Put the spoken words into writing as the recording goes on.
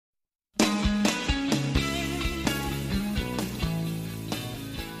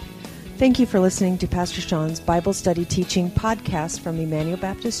Thank you for listening to Pastor Sean's Bible Study Teaching podcast from Emmanuel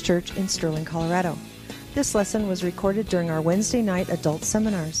Baptist Church in Sterling, Colorado. This lesson was recorded during our Wednesday night adult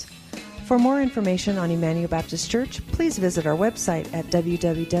seminars. For more information on Emmanuel Baptist Church, please visit our website at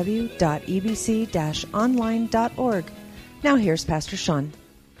www.ebc-online.org. Now here's Pastor Sean.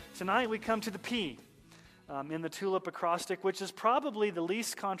 Tonight we come to the P in the TULIP acrostic, which is probably the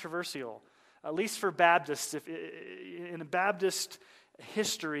least controversial, at least for Baptists. In a Baptist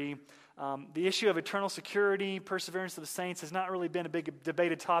history, the issue of eternal security, perseverance of the saints has not really been a big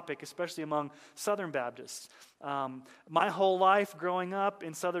debated topic, especially among Southern Baptists. My whole life growing up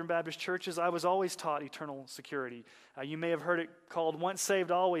in Southern Baptist churches, I was always taught eternal security. You may have heard it called once saved,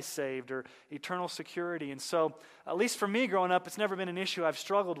 always saved, or eternal security. And so, at least for me growing up, it's never been an issue I've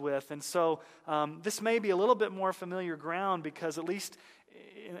struggled with. And so, this may be a little bit more familiar ground because at least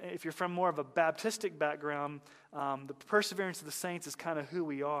if you're from more of a Baptistic background, the perseverance of the saints is kind of who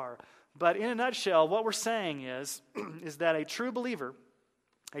we are. But in a nutshell, what we're saying is that a true believer,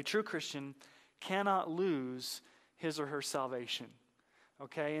 a true Christian, cannot lose his or her salvation.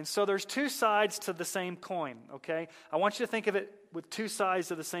 Okay? And so there's two sides to the same coin. Okay? I want you to think of it with two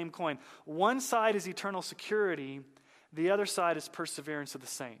sides of the same coin. One side is eternal security. The other side is perseverance of the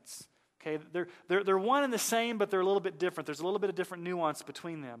saints. Okay, they're one and the same, but they're a little bit different. There's a little bit of different nuance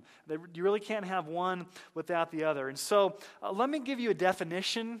between them. You really can't have one without the other. And so let me give you a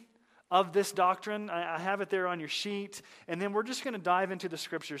definition of this doctrine. I have it there on your sheet. And then we're just going to dive into the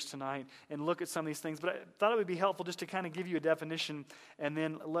scriptures tonight and look at some of these things. But I thought it would be helpful just to kind of give you a definition and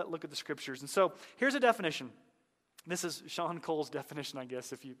then look at the scriptures. And so here's a definition. This is Sean Cole's definition, I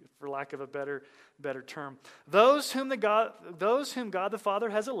guess, for lack of a better term. Those whom God the Father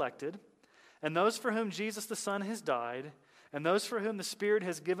has elected, and those for whom Jesus the Son has died, and those for whom the Spirit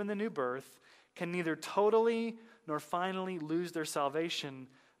has given the new birth, can neither totally nor finally lose their salvation,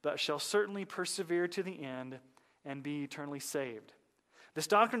 but shall certainly persevere to the end and be eternally saved. This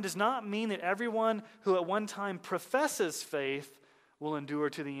doctrine does not mean that everyone who at one time professes faith will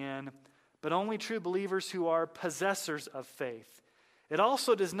endure to the end, but only true believers who are possessors of faith. It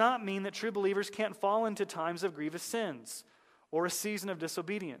also does not mean that true believers can't fall into times of grievous sins or a season of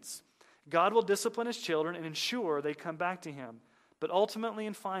disobedience. God will discipline His children and ensure they come back to Him. But ultimately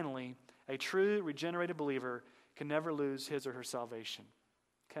and finally, a true regenerated believer can never lose his or her salvation.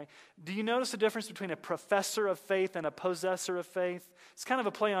 Okay? Do you notice the difference between a professor of faith and a possessor of faith? It's kind of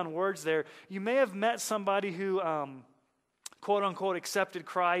a play on words there. You may have met somebody who, quote unquote, accepted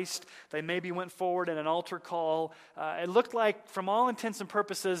Christ. They maybe went forward in an altar call. It looked like, from all intents and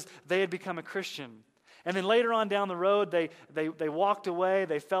purposes, they had become a Christian. And then later on down the road, they walked away,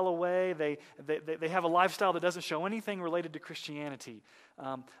 they fell away, they have a lifestyle that doesn't show anything related to Christianity.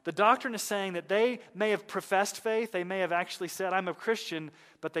 The doctrine is saying that they may have professed faith, they may have actually said, I'm a Christian,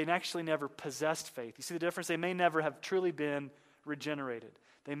 but they actually never possessed faith. You see the difference? They may never have truly been regenerated.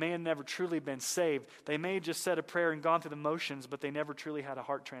 They may have never truly been saved. They may have just said a prayer and gone through the motions, but they never truly had a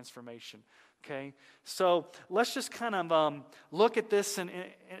heart transformation. Okay? So let's just kind of look at this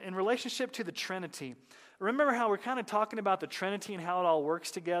in relationship to the Trinity. Remember how we're kind of talking about the Trinity and how it all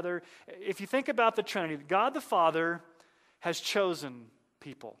works together? If you think about the Trinity, God the Father has chosen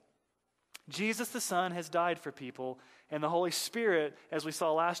people. Jesus the Son has died for people, and the Holy Spirit, as we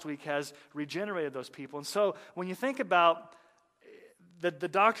saw last week, has regenerated those people. And so when you think about the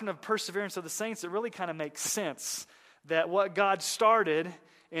doctrine of perseverance of the saints, it really kind of makes sense that what God started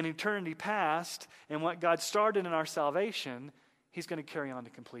in eternity past and what God started in our salvation, He's going to carry on to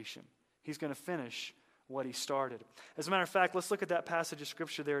completion. He's going to finish what He started. As a matter of fact, let's look at that passage of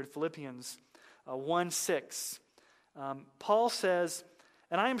Scripture there in Philippians 1:6. Paul says,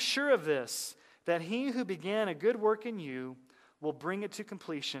 "And I am sure of this, that He who began a good work in you will bring it to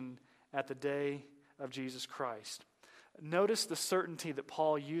completion at the day of Jesus Christ." Notice the certainty that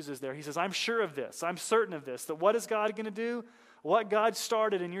Paul uses there. He says, I'm sure of this. I'm certain of this. That what is God going to do? What God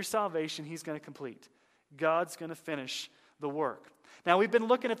started in your salvation, He's going to complete. God's going to finish the work. Now, we've been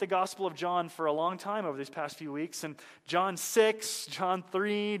looking at the Gospel of John for a long time over these past few weeks. And John 6, John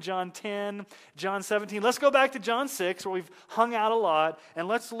 3, John 10, John 17. Let's go back to John 6, where we've hung out a lot. And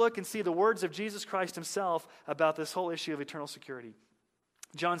let's look and see the words of Jesus Christ Himself about this whole issue of eternal security.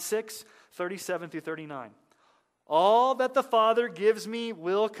 John 6, 37 through 39. All that the Father gives me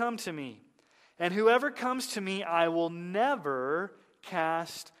will come to me, and whoever comes to me I will never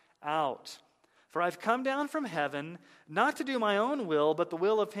cast out. For I've come down from heaven, not to do my own will, but the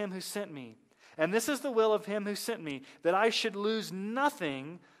will of Him who sent me. And this is the will of Him who sent me, that I should lose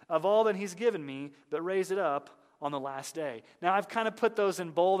nothing of all that He's given me, but raise it up on the last day. Now, I've kind of put those in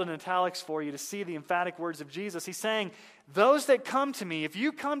bold and italics for you to see the emphatic words of Jesus. He's saying, those that come to me, if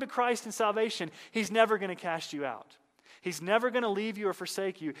you come to Christ in salvation, He's never going to cast you out. He's never going to leave you or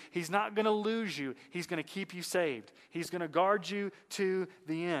forsake you. He's not going to lose you. He's going to keep you saved. He's going to guard you to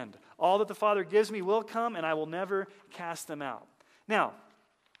the end. All that the Father gives me will come, and I will never cast them out. Now,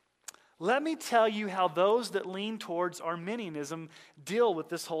 let me tell you how those that lean towards Arminianism deal with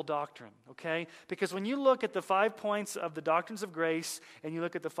this whole doctrine, okay? Because when you look at the 5 points of the doctrines of grace and you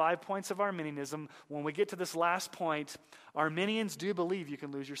look at the 5 points of Arminianism, when we get to this last point, Arminians do believe you can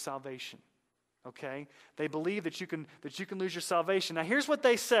lose your salvation, okay? They believe that you can lose your salvation. Now, here's what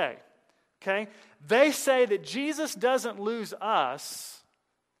they say, okay? They say that Jesus doesn't lose us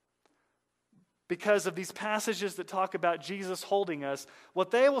because of these passages that talk about Jesus holding us. What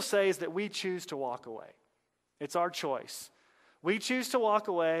they will say is that we choose to walk away. It's our choice. We choose to walk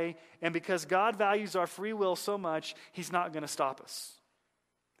away, and because God values our free will so much, He's not going to stop us.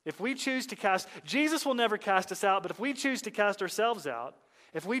 If we choose to cast, Jesus will never cast us out, but if we choose to cast ourselves out,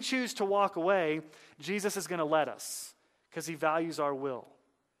 if we choose to walk away, Jesus is going to let us because He values our will.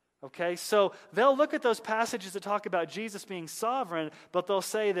 Okay, so they'll look at those passages that talk about Jesus being sovereign, but they'll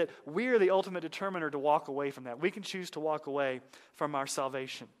say that we are the ultimate determiner to walk away from that. We can choose to walk away from our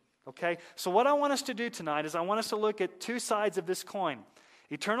salvation. Okay, so what I want us to do tonight is I want us to look at two sides of this coin.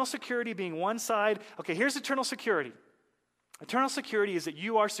 Eternal security being one side. Okay, here's eternal security. Eternal security is that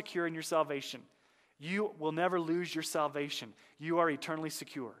you are secure in your salvation. You will never lose your salvation. You are eternally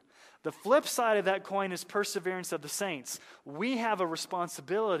secure. The flip side of that coin is perseverance of the saints. We have a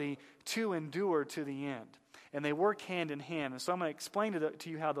responsibility to endure to the end. And they work hand in hand. And so I'm going to explain to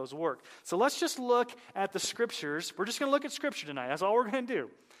you how those work. So let's just look at the Scriptures. We're just going to look at Scripture tonight. That's all we're going to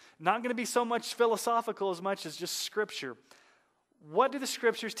do. Not going to be so much philosophical as much as just Scripture. What do the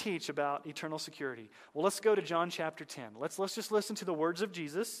Scriptures teach about eternal security? Well, let's go to John chapter 10. Let's just listen to the words of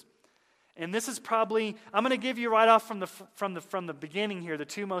Jesus. And this is probably, I'm going to give you right off from the beginning here the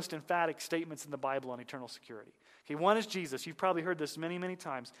two most emphatic statements in the Bible on eternal security. Okay, one is Jesus. You've probably heard this many, many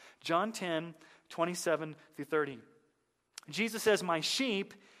times. John 10, 27 through 30. Jesus says, "My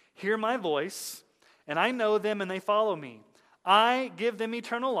sheep hear my voice, and I know them and they follow me. I give them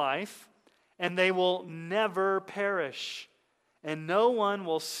eternal life, and they will never perish, and no one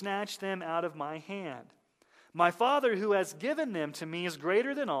will snatch them out of my hand. My Father who has given them to me is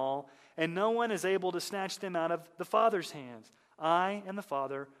greater than all, and no one is able to snatch them out of the Father's hands. I and the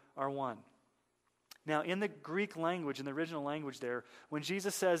Father are one." Now, in the Greek language, in the original language there, when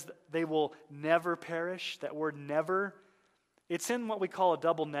Jesus says they will never perish, that word never, it's in what we call a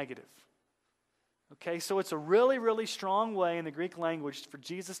double negative. Okay, so it's a really, really strong way in the Greek language for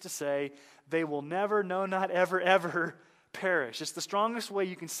Jesus to say they will never, no, not ever, ever perish. It's the strongest way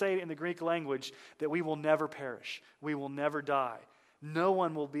you can say it in the Greek language, that we will never perish. We will never die. No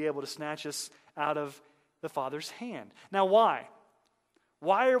one will be able to snatch us out of the Father's hand. Now, why?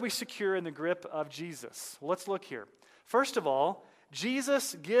 Why are we secure in the grip of Jesus? Well, let's look here. First of all,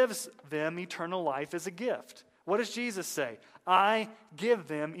 Jesus gives them eternal life as a gift. What does Jesus say? I give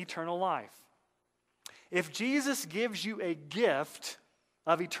them eternal life. If Jesus gives you a gift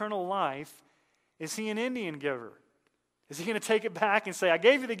of eternal life, is He an Indian giver? Is He going to take it back and say, I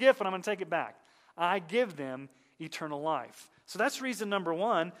gave you the gift, but I'm going to take it back? I give them eternal life. So that's reason number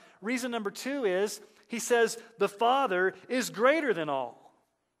one. Reason number two is, He says, the Father is greater than all.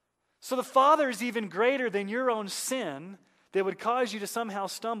 So the Father is even greater than your own sin that would cause you to somehow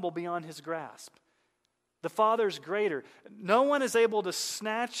stumble beyond His grasp. The Father is greater. No one is able to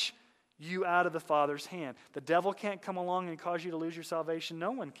snatch you out of the Father's hand. The devil can't come along and cause you to lose your salvation.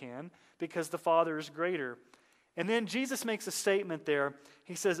 No one can, because the Father is greater. And then Jesus makes a statement there.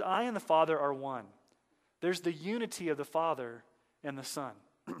 He says, I and the Father are one. There's the unity of the Father and the Son.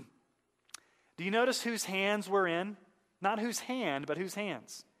 Do you notice whose hands we're in? Not whose hand, but whose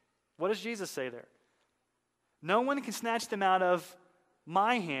hands. What does Jesus say there? No one can snatch them out of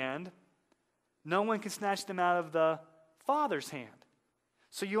my hand. No one can snatch them out of the Father's hand.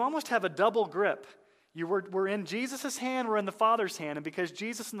 So you almost have a double grip. We're in Jesus' hand, we're in the Father's hand, and because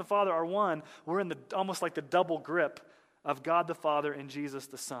Jesus and the Father are one, we're in almost like the double grip of God the Father and Jesus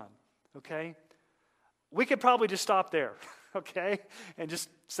the Son. Okay? We could probably just stop there, okay? And just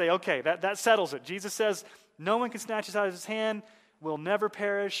say, okay, that settles it. Jesus says, no one can snatch us out of His hand. We'll never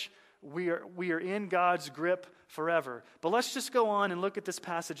perish. We are in God's grip forever. But let's just go on and look at this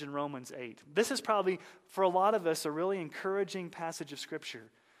passage in Romans 8. This is probably, for a lot of us, a really encouraging passage of Scripture.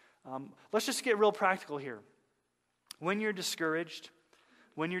 Let's just get real practical here. When you're discouraged,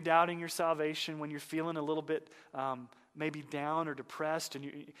 when you're doubting your salvation, when you're feeling a little bit maybe down or depressed,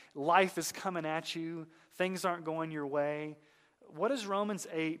 and life is coming at you, things aren't going your way, what does Romans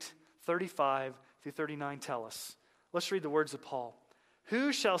 8:35 through 39 tell us? Let's read the words of Paul.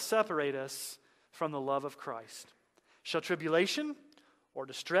 Who shall separate us from the love of Christ? Shall tribulation, or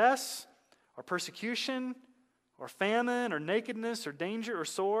distress, or persecution, or famine, or nakedness, or danger, or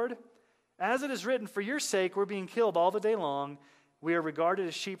sword? As it is written, for your sake we're being killed all the day long. We are regarded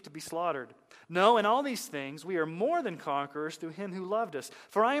as sheep to be slaughtered. No, in all these things we are more than conquerors through him who loved us.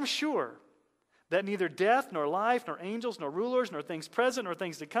 For I am sure that neither death, nor life, nor angels, nor rulers, nor things present, nor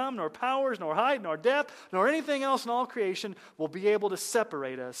things to come, nor powers, nor height, nor depth, nor anything else in all creation will be able to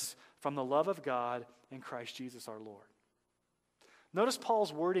separate us from the love of God in Christ Jesus our Lord. Notice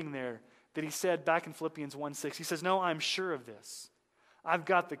Paul's wording there that he said back in Philippians 1:6. He says, no, I'm sure of this. I've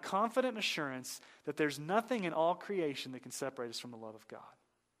got the confident assurance that there's nothing in all creation that can separate us from the love of God.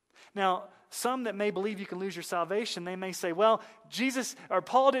 Now, some that may believe you can lose your salvation, they may say, well, Jesus or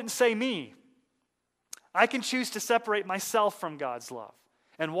Paul didn't say me. I can choose to separate myself from God's love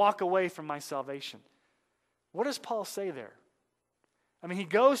and walk away from my salvation. What does Paul say there? I mean, he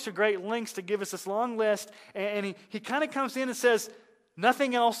goes to great lengths to give us this long list, and he kind of comes in and says,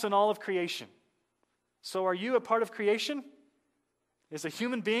 nothing else in all of creation. So are you a part of creation? Is a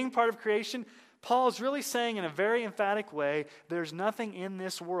human being part of creation? Paul is really saying in a very emphatic way, there's nothing in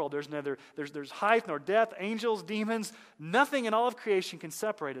this world. There's height nor depth, angels, demons. Nothing in all of creation can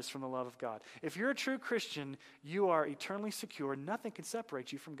separate us from the love of God. If you're a true Christian, you are eternally secure. Nothing can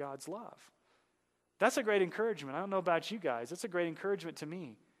separate you from God's love. That's a great encouragement. I don't know about you guys. That's a great encouragement to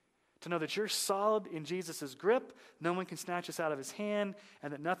me. To know that you're solid in Jesus' grip, no one can snatch us out of his hand,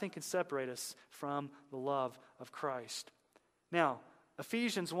 and that nothing can separate us from the love of Christ. Now,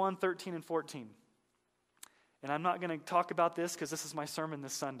 Ephesians 1:13 and 14. And I'm not going to talk about this because this is my sermon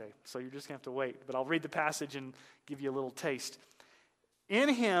this Sunday, so you're just going to have to wait. But I'll read the passage and give you a little taste. In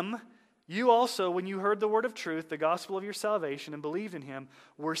him, you also, when you heard the word of truth, the gospel of your salvation, and believed in him,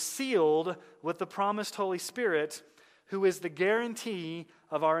 were sealed with the promised Holy Spirit, who is the guarantee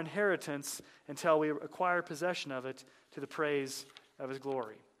of our inheritance until we acquire possession of it to the praise of his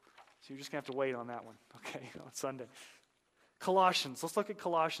glory. So you're just going to have to wait on that one, okay, on Sunday. Colossians. Let's look at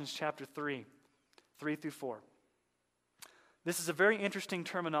Colossians chapter 3 through 4. This is a very interesting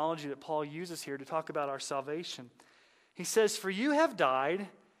terminology that Paul uses here to talk about our salvation. He says, for you have died,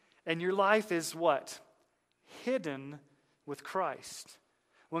 and your life is what? Hidden with Christ.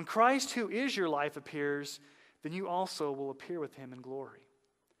 When Christ, who is your life, appears, then you also will appear with him in glory.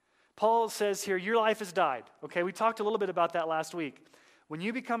 Paul says here, your life has died. Okay, we talked a little bit about that last week. When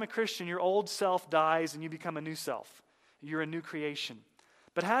you become a Christian, your old self dies and you become a new self. You're a new creation.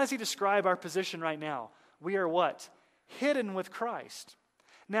 But how does he describe our position right now? We are what? Hidden with Christ.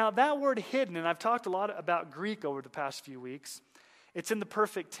 Now, that word hidden, and I've talked a lot about Greek over the past few weeks, it's in the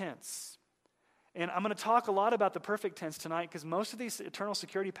perfect tense. And I'm going to talk a lot about the perfect tense tonight because most of these eternal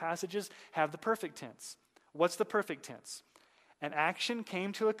security passages have the perfect tense. What's the perfect tense? An action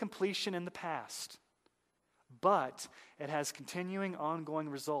came to a completion in the past, but it has continuing, ongoing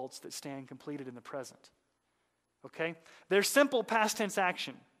results that stand completed in the present. Okay? There's simple past tense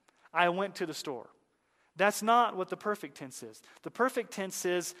action. I went to the store. That's not what the perfect tense is. The perfect tense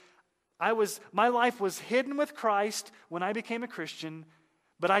is, my life was hidden with Christ when I became a Christian,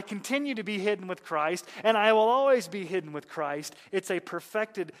 but I continue to be hidden with Christ, and I will always be hidden with Christ. It's a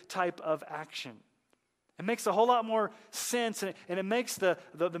perfected type of action. It makes a whole lot more sense, and it makes the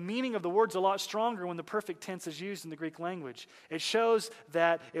meaning of the words a lot stronger when the perfect tense is used in the Greek language. It shows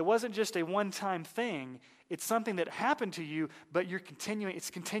that it wasn't just a one-time thing. It's something that happened to you, but it's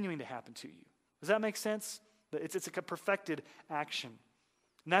continuing to happen to you. Does that make sense? It's a perfected action.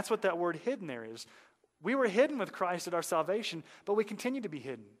 And that's what that word hidden there is. We were hidden with Christ at our salvation, but we continue to be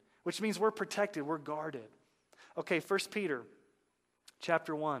hidden, which means we're protected, we're guarded. Okay, 1 Peter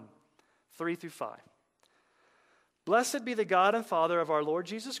chapter 1, 3 through 5. Blessed be the God and Father of our Lord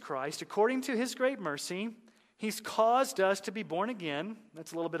Jesus Christ. According to his great mercy, he's caused us to be born again,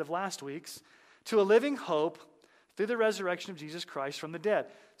 that's a little bit of last week's, to a living hope through the resurrection of Jesus Christ from the dead.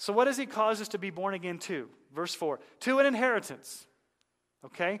 So what does he cause us to be born again to? Verse 4, to an inheritance.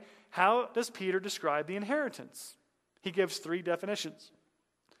 Okay, how does Peter describe the inheritance? He gives three definitions.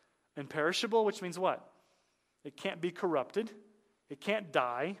 Imperishable, which means what? It can't be corrupted. It can't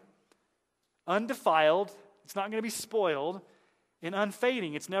die. Undefiled, it's not going to be spoiled. And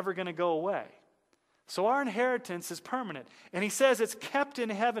unfading, it's never going to go away. So our inheritance is permanent. And he says it's kept in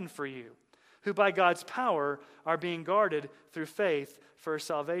heaven for you, who by God's power are being guarded through faith for a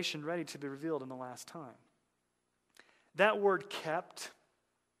salvation ready to be revealed in the last time. That word kept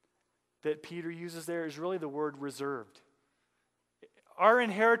that Peter uses there is really the word reserved. Our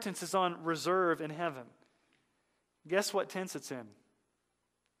inheritance is on reserve in heaven. Guess what tense it's in?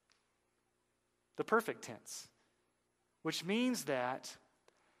 The perfect tense. Which means that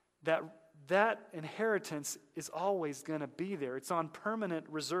inheritance is always going to be there. It's on permanent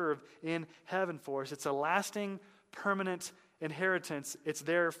reserve in heaven for us. It's a lasting, permanent inheritance. It's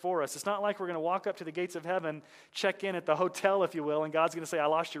there for us. It's not like we're going to walk up to the gates of heaven, check in at the hotel, if you will, and God's going to say, I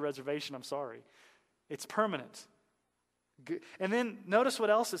lost your reservation, I'm sorry. It's permanent. And then notice what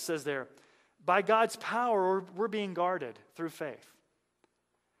else it says there. By God's power, we're being guarded through faith.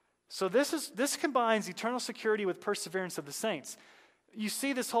 So this combines eternal security with perseverance of the saints. You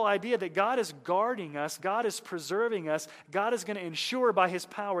see this whole idea that God is guarding us, God is preserving us, God is going to ensure by His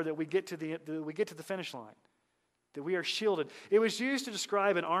power that we get to the finish line, that we are shielded. It was used to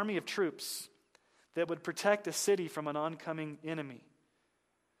describe an army of troops that would protect a city from an oncoming enemy.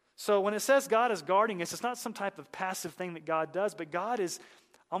 So when it says God is guarding us, it's not some type of passive thing that God does, but God is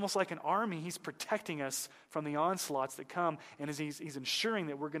almost like an army. He's protecting us from the onslaughts that come, and He's ensuring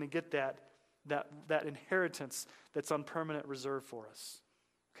that we're going to get that inheritance that's on permanent reserve for us.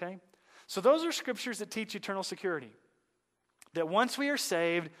 Okay? So those are scriptures that teach eternal security. That once we are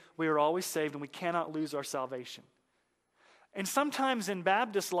saved, we are always saved, and we cannot lose our salvation. And sometimes in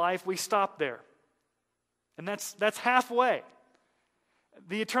Baptist life, we stop there. And that's halfway.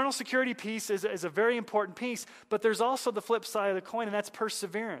 The eternal security piece is a very important piece, but there's also the flip side of the coin, and that's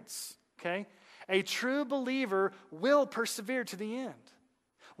perseverance. Okay? A true believer will persevere to the end.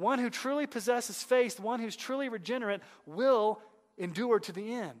 One who truly possesses faith, one who's truly regenerate, will endure to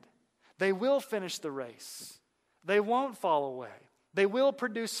the end. They will finish the race. They won't fall away. They will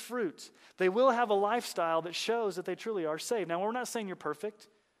produce fruit. They will have a lifestyle that shows that they truly are saved. Now, we're not saying you're perfect.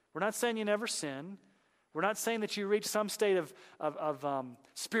 We're not saying you never sin. We're not saying that you reach some state of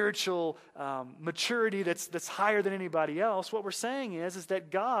spiritual maturity that's higher than anybody else. What we're saying is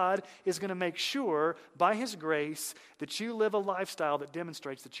that God is going to make sure by His grace that you live a lifestyle that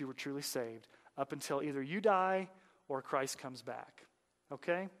demonstrates that you were truly saved up until either you die or Christ comes back.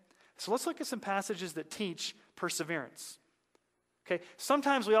 Okay? So let's look at some passages that teach perseverance. Okay?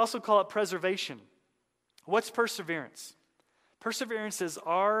 Sometimes we also call it preservation. What's perseverance? Perseverance is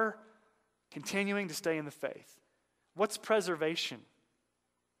our continuing to stay in the faith. What's preservation?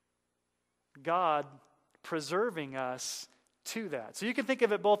 God preserving us to that. So you can think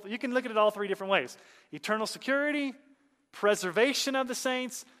of it both, you can look at it all three different ways. Eternal security, preservation of the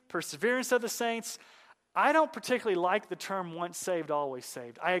saints, perseverance of the saints. I don't particularly like the term once saved, always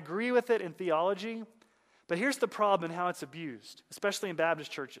saved. I agree with it in theology, but here's the problem in how it's abused, especially in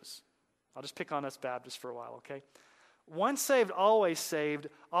Baptist churches. I'll just pick on us Baptists for a while, okay? Once saved, always saved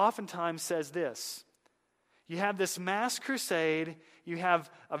oftentimes says this. You have this mass crusade, you have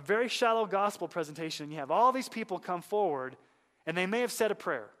a very shallow gospel presentation, and you have all these people come forward, and they may have said a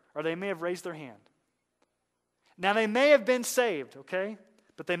prayer, or they may have raised their hand. Now, they may have been saved, okay?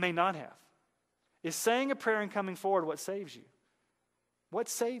 But they may not have. Is saying a prayer and coming forward what saves you? What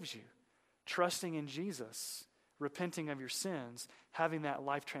saves you? Trusting in Jesus, repenting of your sins, having that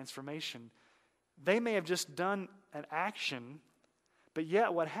life transformation. They may have just done an action, but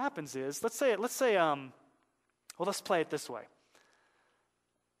yet what happens is, let's play it this way.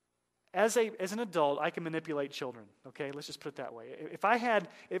 As an adult, I can manipulate children, okay? Let's just put it that way.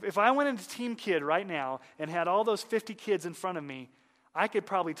 If I went into Team Kid right now and had all those 50 kids in front of me, I could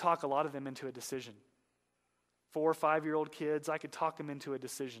probably talk a lot of them into a decision. 4 or 5-year-old kids, I could talk them into a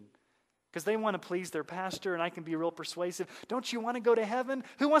decision. Because they want to please their pastor, and I can be real persuasive. Don't you want to go to heaven?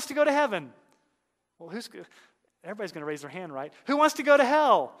 Who wants to go to heaven? Well, everybody's going to raise their hand, right? Who wants to go to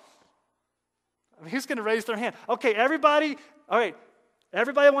hell? I mean, who's going to raise their hand? Okay, everybody, all right,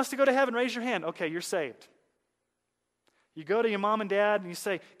 everybody wants to go to heaven, raise your hand. Okay, you're saved. You go to your mom and dad and you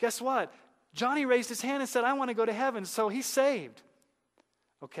say, guess what? Johnny raised his hand and said, I want to go to heaven, so he's saved.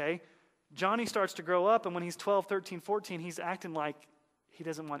 Okay, Johnny starts to grow up, and when he's 12, 13, 14, he's acting like he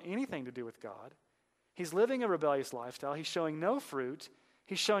doesn't want anything to do with God. He's living a rebellious lifestyle. He's showing no fruit.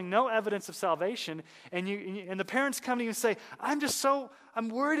 He's showing no evidence of salvation, and the parents come to you and say, I'm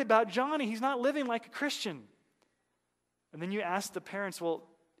worried about Johnny. He's not living like a Christian. And then you ask the parents, well,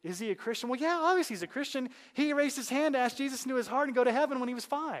 is he a Christian? Well, yeah, obviously he's a Christian. He raised his hand to ask Jesus into his heart and go to heaven when he was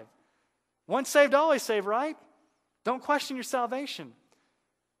 5. Once saved, always saved, right? Don't question your salvation.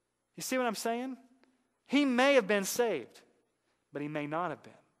 You see what I'm saying? He may have been saved, but he may not have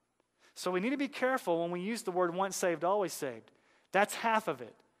been. So we need to be careful when we use the word once saved, always saved. That's half of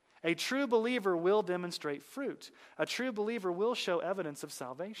it. A true believer will demonstrate fruit. A true believer will show evidence of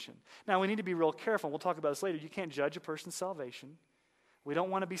salvation. Now, we need to be real careful. We'll talk about this later. You can't judge a person's salvation. We don't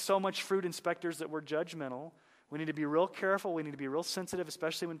want to be so much fruit inspectors that we're judgmental. We need to be real careful. We need to be real sensitive,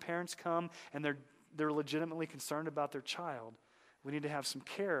 especially when parents come and they're legitimately concerned about their child. We need to have some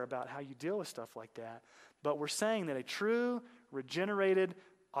care about how you deal with stuff like that. But we're saying that a true, regenerated,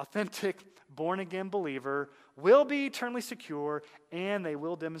 authentic, born-again believer will be eternally secure, and they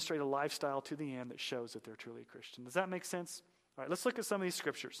will demonstrate a lifestyle to the end that shows that they're truly a Christian. Does that make sense? All right, let's look at some of these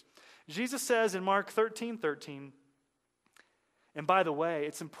scriptures. Jesus says in Mark 13:13, and by the way,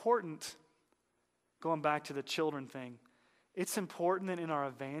 it's important, going back to the children thing, it's important that in our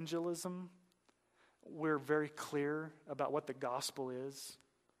evangelism, we're very clear about what the gospel is.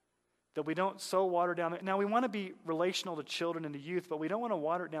 That we don't so water down. Now, we want to be relational to children and to youth, but we don't want to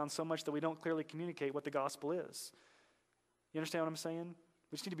water it down so much that we don't clearly communicate what the gospel is. You understand what I'm saying?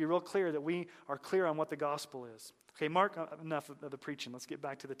 We just need to be real clear that we are clear on what the gospel is. Okay, Mark, enough of the preaching. Let's get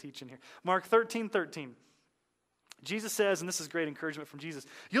back to the teaching here. Mark 13:13. Jesus says, and this is great encouragement from Jesus,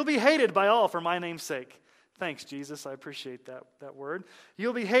 you'll be hated by all for my name's sake. Thanks, Jesus. I appreciate that word.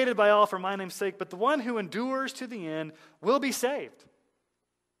 You'll be hated by all for my name's sake, but the one who endures to the end will be saved.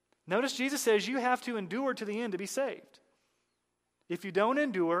 Notice Jesus says you have to endure to the end to be saved. If you don't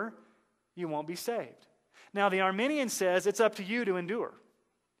endure, you won't be saved. Now, the Arminian says it's up to you to endure.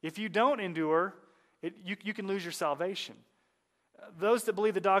 If you don't endure, you can lose your salvation. Those that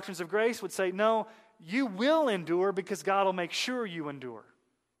believe the doctrines of grace would say, no, you will endure because God will make sure you endure.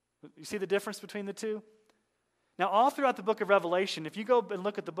 You see the difference between the two? Now, all throughout the book of Revelation, if you go and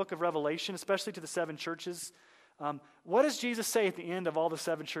look at the book of Revelation, especially to the 7 churches, what does Jesus say at the end of all the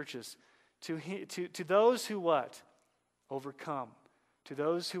 7 churches? To those who what? Overcome. To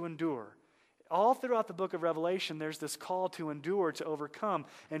those who endure. All throughout the book of Revelation, there's this call to endure, to overcome.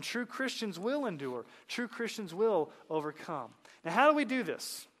 And true Christians will endure. True Christians will overcome. Now, how do we do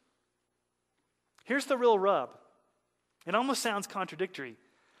this? Here's the real rub. It almost sounds contradictory.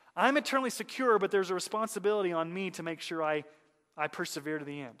 I'm eternally secure, but there's a responsibility on me to make sure I persevere to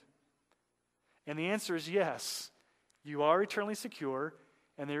the end. And the answer is yes. You are eternally secure,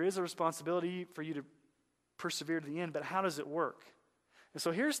 and there is a responsibility for you to persevere to the end, but how does it work? And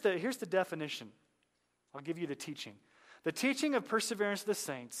so here's the definition. I'll give you the teaching. The teaching of perseverance of the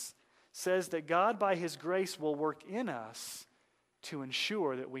saints says that God, by His grace, will work in us to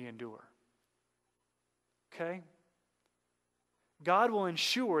ensure that we endure. Okay? God will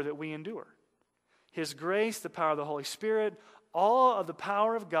ensure that we endure. His grace, the power of the Holy Spirit, all of the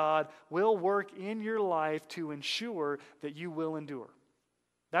power of God will work in your life to ensure that you will endure.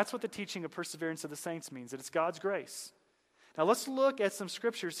 That's what the teaching of perseverance of the saints means, that it's God's grace. Now let's look at some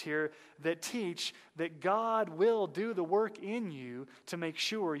scriptures here that teach that God will do the work in you to make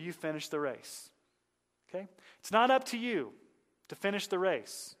sure you finish the race. Okay? It's not up to you to finish the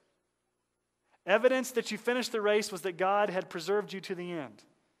race. Evidence that you finished the race was that God had preserved you to the end.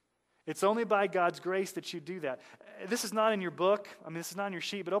 It's only by God's grace that you do that. This is not in your book. This is not on your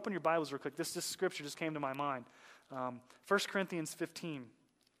sheet, but open your Bibles real quick. This scripture just came to my mind. 1 Corinthians 15.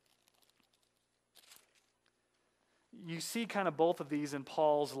 You see kind of both of these in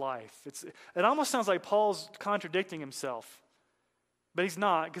Paul's life. It almost sounds like Paul's contradicting himself. But he's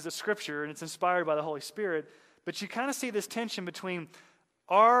not, because it's scripture and it's inspired by the Holy Spirit. But you kind of see this tension between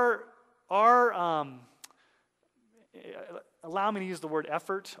our allow me to use the word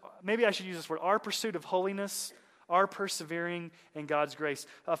effort. Maybe I should use this word. Our pursuit of holiness, our persevering in God's grace.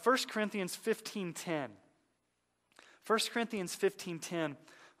 1 Corinthians 15:10. 1 Corinthians 15:10.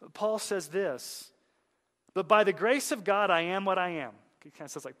 Paul says this. But by the grace of God, I am what I am. It kind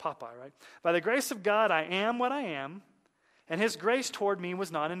of sounds like Popeye, right? By the grace of God, I am what I am, and His grace toward me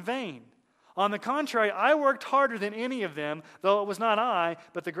was not in vain. On the contrary, I worked harder than any of them, though it was not I,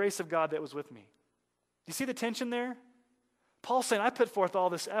 but the grace of God that was with me. You see the tension there? Paul's saying, I put forth all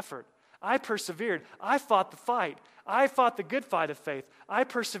this effort. I persevered. I fought the fight. I fought the good fight of faith. I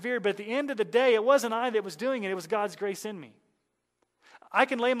persevered, but at the end of the day, it wasn't I that was doing it. It was God's grace in me. I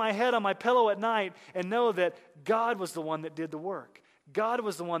can lay my head on my pillow at night and know that God was the one that did the work. God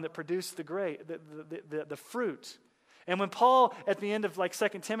was the one that produced the fruit. And when Paul, at the end of 2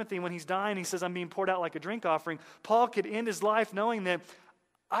 Timothy, when he's dying, he says, I'm being poured out like a drink offering, Paul could end his life knowing that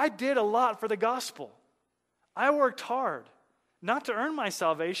I did a lot for the gospel. I worked hard, not to earn my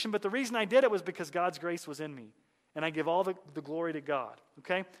salvation, but the reason I did it was because God's grace was in me. And I give all the glory to God.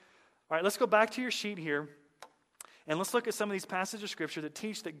 Okay? All right, let's go back to your sheet here. And let's look at some of these passages of Scripture that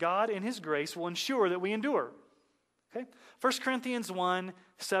teach that God in His grace will ensure that we endure. Okay? 1 Corinthians 1,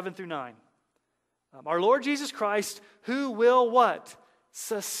 7 through 9. Our Lord Jesus Christ, who will what?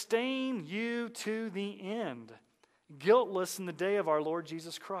 Sustain you to the end, guiltless in the day of our Lord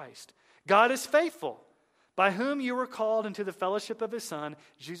Jesus Christ. God is faithful, by whom you were called into the fellowship of his Son,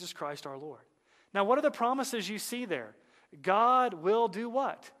 Jesus Christ our Lord. Now, what are the promises you see there? God will do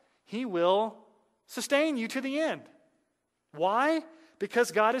what? He will sustain you to the end. Why?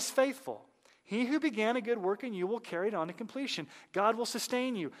 Because God is faithful. He who began a good work in you will carry it on to completion. God will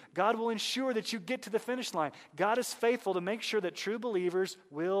sustain you. God will ensure that you get to the finish line. God is faithful to make sure that true believers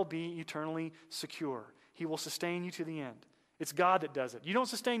will be eternally secure. He will sustain you to the end. It's God that does it. You don't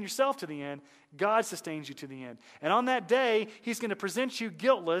sustain yourself to the end. God sustains you to the end. And on that day, he's going to present you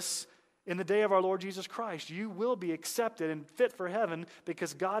guiltless in the day of our Lord Jesus Christ. You will be accepted and fit for heaven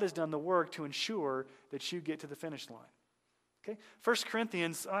because God has done the work to ensure that you get to the finish line. Okay? 1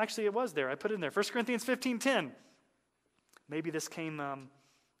 Corinthians, actually it was there. I put it in there. 1 Corinthians 15:10. Maybe this came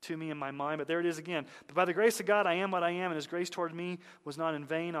to me in my mind, but there it is again. But by the grace of God, I am what I am, and his grace toward me was not in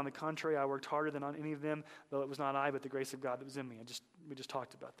vain. On the contrary, I worked harder than on any of them, though it was not I, but the grace of God that was in me. We just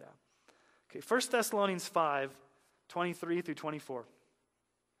talked about that. Okay, 1 Thessalonians 5:23 through 24.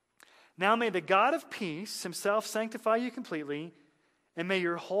 Now may the God of peace himself sanctify you completely, and may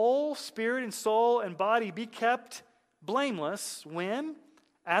your whole spirit and soul and body be kept blameless when,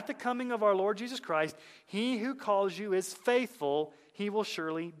 at the coming of our Lord Jesus Christ, he who calls you is faithful. He will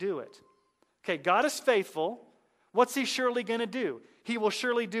surely do it. Okay, God is faithful. What's he surely going to do? He will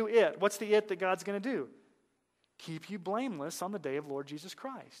surely do it. What's the it that God's going to do? Keep you blameless on the day of Lord Jesus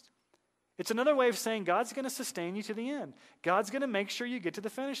Christ. It's another way of saying God's going to sustain you to the end. God's going to make sure you get to the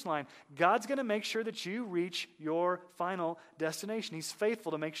finish line. God's going to make sure that you reach your final destination. He's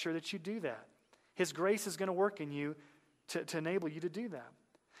faithful to make sure that you do that. His grace is going to work in you to enable you to do that.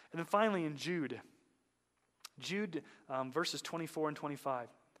 And then finally in Jude verses 24 and 25.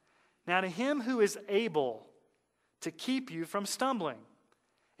 Now to him who is able to keep you from stumbling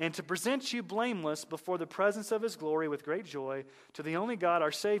and to present you blameless before the presence of his glory with great joy, to the only God,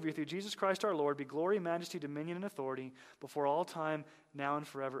 our Savior, through Jesus Christ our Lord, be glory, majesty, dominion, and authority before all time, now and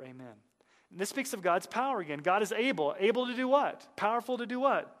forever. Amen. And this speaks of God's power again. God is able. Able to do what? Powerful to do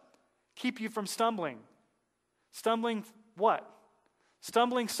what? Keep you from stumbling. Stumbling what?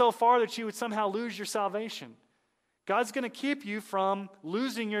 Stumbling so far that you would somehow lose your salvation. God's going to keep you from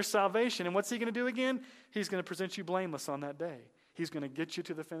losing your salvation. And what's he going to do again? He's going to present you blameless on that day. He's going to get you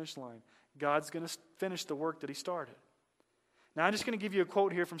to the finish line. God's going to finish the work that he started. Now, I'm just going to give you a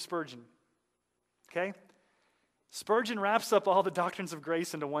quote here from Spurgeon. Okay? Spurgeon wraps up all the doctrines of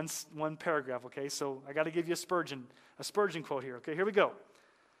grace into one paragraph, okay? So I got to give you a Spurgeon quote here. Okay, here we go.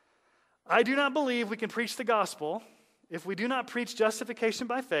 I do not believe we can preach the gospel if we do not preach justification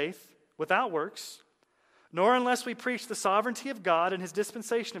by faith without works, nor unless we preach the sovereignty of God and his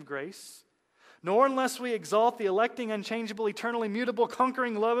dispensation of grace, nor unless we exalt the electing, unchangeable, eternal, immutable,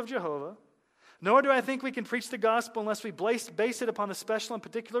 conquering love of Jehovah, nor do I think we can preach the gospel unless we base it upon the special and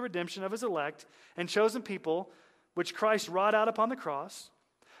particular redemption of his elect and chosen people, which Christ wrought out upon the cross,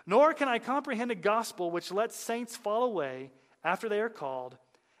 nor can I comprehend a gospel which lets saints fall away after they are called,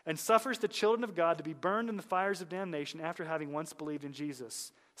 and suffers the children of God to be burned in the fires of damnation after having once believed in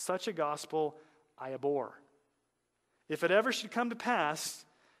Jesus. Such a gospel I abhor. If it ever should come to pass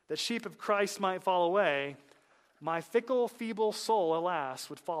that sheep of Christ might fall away, my fickle, feeble soul,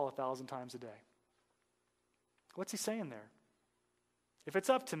 alas, would fall 1,000 times a day. What's he saying there? If it's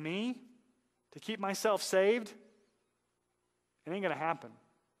up to me to keep myself saved, it ain't going to happen.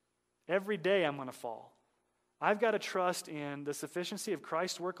 Every day I'm going to fall. I've got to trust in the sufficiency of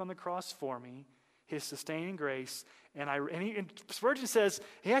Christ's work on the cross for me, his sustaining grace, and Spurgeon says,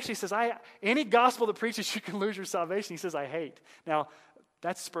 he actually says, any gospel that preaches you can lose your salvation, he says, I hate. Now,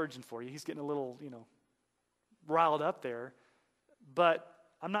 that's Spurgeon for you. He's getting a little, riled up there. But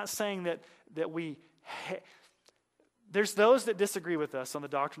I'm not saying that there's those that disagree with us on the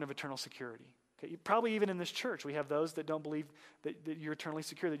doctrine of eternal security. Okay? Probably even in this church, we have those that don't believe that you're eternally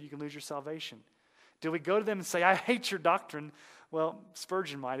secure, that you can lose your salvation. Do we go to them and say, I hate your doctrine? Well,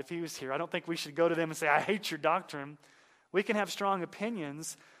 Spurgeon might if he was here. I don't think we should go to them and say, I hate your doctrine. We can have strong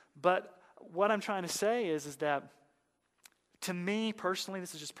opinions, but what I'm trying to say is that to me personally,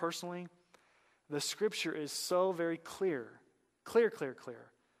 this is just personally, the scripture is so very clear,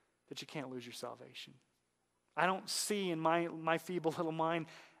 that you can't lose your salvation. I don't see in my feeble little mind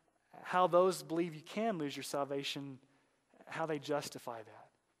how those believe you can lose your salvation, how they justify that.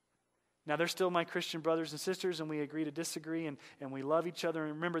 Now, they're still my Christian brothers and sisters, and we agree to disagree, and we love each other.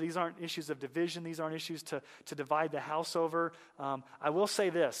 And remember, these aren't issues of division. These aren't issues to divide the house over. I will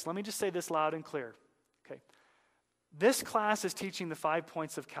say this. Let me just say this loud and clear. Okay. This class is teaching the 5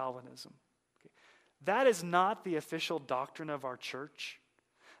 points of Calvinism. Okay. That is not the official doctrine of our church.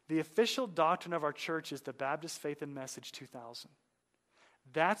 The official doctrine of our church is the Baptist Faith and Message 2000.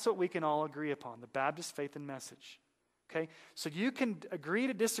 That's what we can all agree upon, the Baptist faith and message. Okay? So you can agree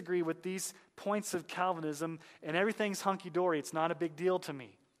to disagree with these points of Calvinism, and everything's hunky-dory. It's not a big deal to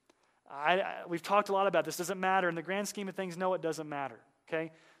me. We've talked a lot about this. Doesn't matter. In the grand scheme of things, no, it doesn't matter.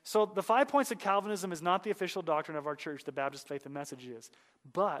 Okay? So the 5 points of Calvinism is not the official doctrine of our church. The Baptist faith and message is.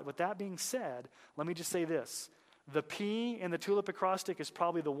 But with that being said, let me just say this. The P in the tulip acrostic is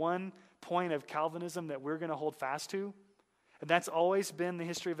probably the one point of Calvinism that we're going to hold fast to. And that's always been the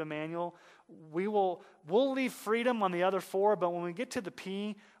history of Emmanuel. We'll leave freedom on the other 4, but when we get to the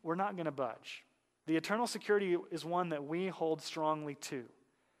P, we're not going to budge. The eternal security is one that we hold strongly to.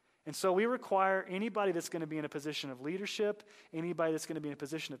 And so we require anybody that's going to be in a position of leadership, anybody that's going to be in a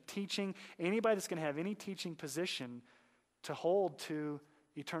position of teaching, anybody that's going to have any teaching position to hold to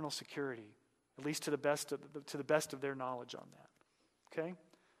eternal security, at least to the best of their knowledge on that. Okay?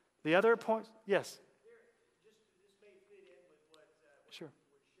 The other point, yes? This may fit in with what Sure.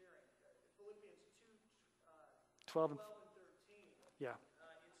 we're sharing. Philippians 2, 12 and 12 and 13. yeah.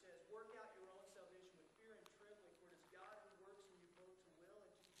 It says, work out your own salvation with fear and trembling, for it is God who works in you both to will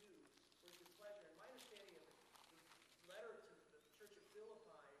and to do for his good pleasure. And my understanding of the letter to the church of Philippi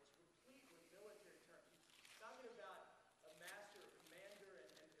is replete with military terms. He's talking about a master, a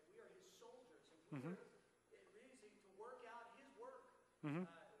commander, and we are his soldiers. And we are really to work out his work.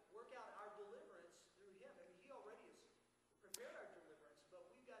 Work out our deliverance through him. I mean, he already has prepared our deliverance, but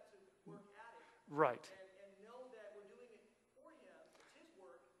we've got to work at it. Right. And know that we're doing it for him. It's his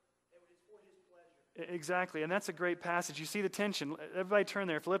work, and it's for his pleasure. Exactly, and that's a great passage. You see the tension. Everybody turn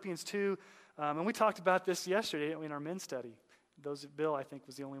there. Philippians 2, and we talked about this yesterday in our men's study. Bill, I think,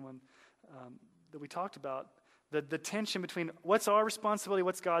 was the only one that we talked about. The tension between what's our responsibility,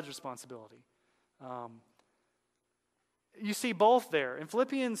 what's God's responsibility. You see both there. In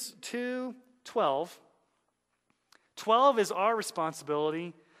Philippians 2:12, 12 is our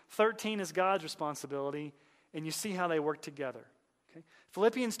responsibility, 13 is God's responsibility, and you see how they work together. Okay?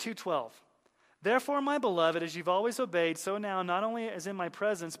 Philippians 2:12. Therefore, my beloved, as you've always obeyed, so now, not only as in my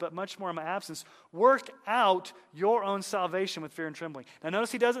presence, but much more in my absence, work out your own salvation with fear and trembling. Now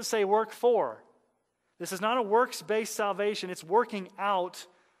notice he doesn't say work for. This is not a works-based salvation. It's working out,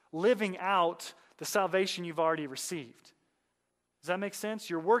 living out the salvation you've already received. Does that make sense?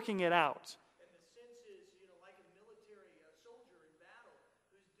 You're working it out. And the sense is, like a military soldier in battle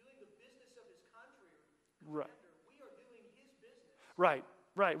who's doing the business of his country. Right. We are doing his business. Right.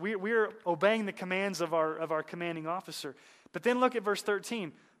 We're obeying the commands of our commanding officer. But then look at verse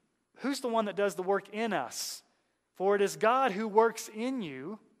 13. Who's the one that does the work in us? For it is God who works in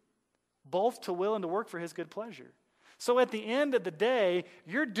you, both to will and to work for his good pleasure. So at the end of the day,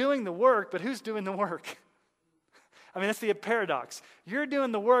 you're doing the work, but who's doing the work? I mean, that's the paradox. You're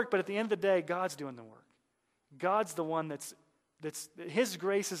doing the work, but at the end of the day, God's doing the work. God's the one that's his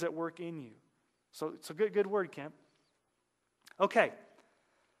grace is at work in you. So good word, Kemp. Okay.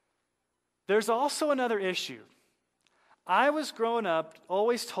 There's also another issue. I was growing up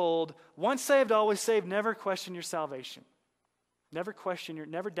always told, once saved, always saved, never question your salvation. Never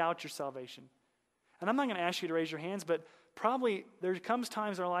doubt your salvation. And I'm not going to ask you to raise your hands, but probably there comes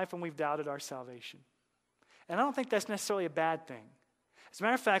times in our life when we've doubted our salvation. And I don't think that's necessarily a bad thing. As a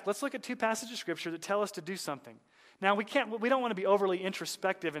matter of fact, let's look at 2 passages of Scripture that tell us to do something. Now, we don't want to be overly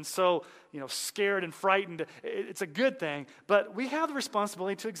introspective and so, scared and frightened. It's a good thing, but we have the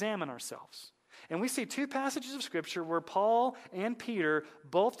responsibility to examine ourselves. And we see 2 passages of Scripture where Paul and Peter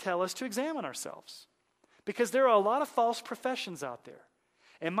both tell us to examine ourselves. Because there are a lot of false professions out there.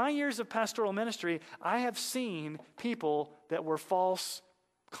 In my years of pastoral ministry, I have seen people that were false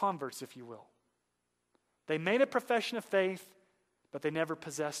converts, if you will. They made a profession of faith, but they never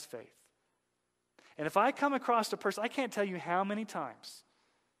possessed faith. And if I come across a person, I can't tell you how many times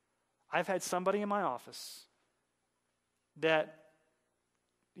I've had somebody in my office that,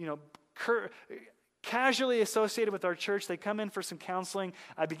 casually associated with our church, they come in for some counseling.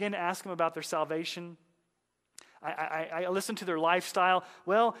 I begin to ask them about their salvation. I listen to their lifestyle.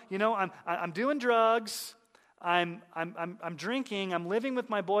 Well, I'm doing drugs. I'm drinking. I'm living with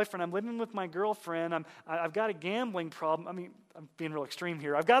my boyfriend. I'm living with my girlfriend. I've got a gambling problem. I mean, I'm being real extreme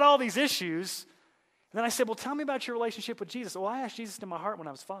here. I've got all these issues. And then I said, well, tell me about your relationship with Jesus. Well, I asked Jesus into my heart when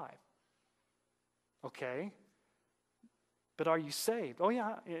I was 5. Okay. But are you saved? Oh,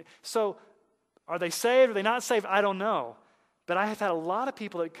 yeah. So are they saved? Are they not saved? I don't know. But I have had a lot of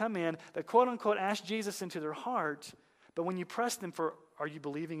people that come in that quote unquote ask Jesus into their heart, but when you press them for, are you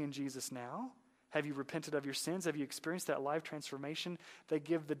believing in Jesus now? Have you repented of your sins? Have you experienced that life transformation? They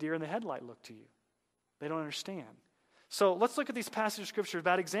give the deer in the headlight look to you. They don't understand. So let's look at these passages of Scripture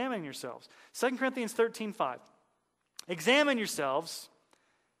about examining yourselves. 2 Corinthians 13:5. Examine yourselves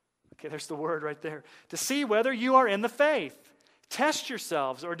Okay, there's the word right there. To see whether you are in the faith. Test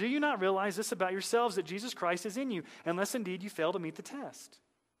yourselves, or do you not realize this about yourselves, that Jesus Christ is in you, unless indeed you fail to meet the test?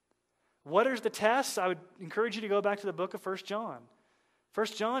 What are the tests? I would encourage you to go back to the book of 1 John. 1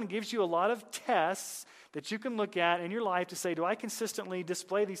 John gives you a lot of tests that you can look at in your life to say, do I consistently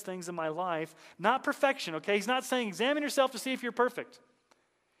display these things in my life? Not perfection, okay? He's not saying examine yourself to see if you're perfect.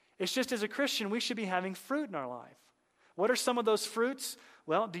 It's just as a Christian, we should be having fruit in our life. What are some of those fruits?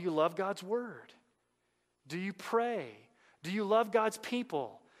 Well, do you love God's word? Do you pray? Do you love God's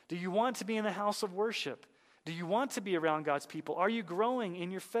people? Do you want to be in the house of worship? Do you want to be around God's people? Are you growing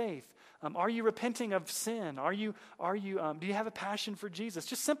in your faith? Are you repenting of sin? Do you have a passion for Jesus?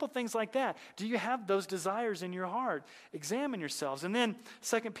 Just simple things like that. Do you have those desires in your heart? Examine yourselves. And then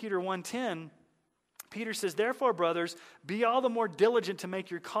 2 Peter 1:10, Peter says, therefore, brothers, be all the more diligent to make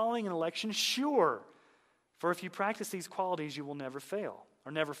your calling and election sure. For if you practice these qualities, you will never fail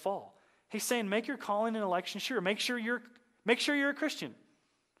or never fall. He's saying make your calling and election sure. Make sure you're a Christian.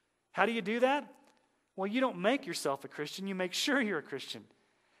 How do you do that? Well, you don't make yourself a Christian. You make sure you're a Christian.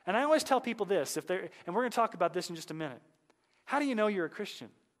 And I always tell people this, and we're going to talk about this in just a minute. How do you know you're a Christian?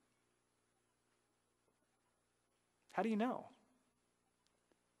 How do you know?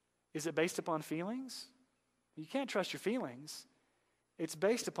 Is it based upon feelings? You can't trust your feelings. It's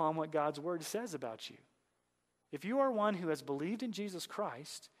based upon what God's word says about you. If you are one who has believed in Jesus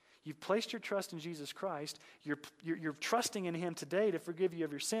Christ, you've placed your trust in Jesus Christ, you're trusting in him today to forgive you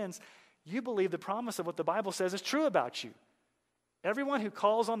of your sins, you believe the promise of what the Bible says is true about you. Everyone who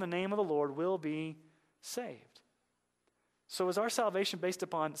calls on the name of the Lord will be saved. So is our salvation based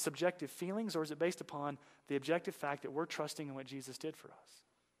upon subjective feelings, or is it based upon the objective fact that we're trusting in what Jesus did for us?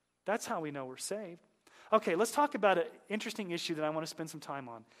 That's how we know we're saved. Okay, let's talk about an interesting issue that I want to spend some time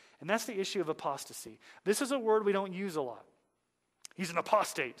on, and that's the issue of apostasy. This is a word we don't use a lot. He's an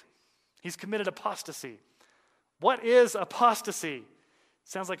apostate. He's committed apostasy. What is apostasy?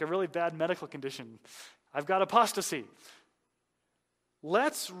 Sounds like a really bad medical condition. I've got apostasy.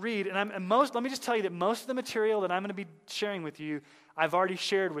 Let's read, let me just tell you that most of the material that I'm going to be sharing with you, I've already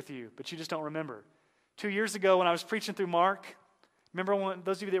shared with you, but you just don't remember. 2 years ago when I was preaching through Mark, remember when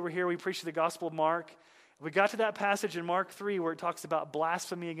those of you that were here, we preached the Gospel of Mark. We got to that passage in Mark 3 where it talks about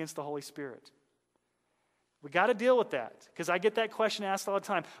blasphemy against the Holy Spirit. We got to deal with that because I get that question asked all the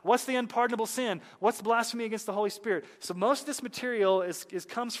time. What's the unpardonable sin? What's blasphemy against the Holy Spirit? So most of this material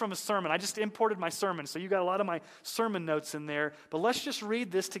comes from a sermon. I just imported my sermon, so you got a lot of my sermon notes in there. But let's just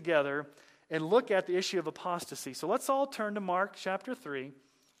read this together and look at the issue of apostasy. So let's all turn to Mark chapter 3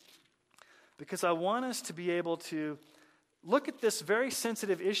 because I want us to be able to look at this very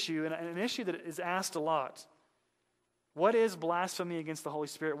sensitive issue and an issue that is asked a lot. What is blasphemy against the Holy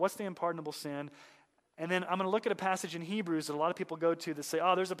Spirit? What's the unpardonable sin? And then I'm going to look at a passage in Hebrews that a lot of people go to that say,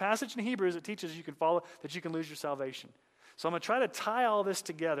 oh, there's a passage in Hebrews that teaches you can follow, that you can lose your salvation. So I'm going to try to tie all this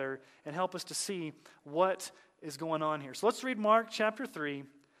together and help us to see what is going on here. So let's read Mark chapter 3,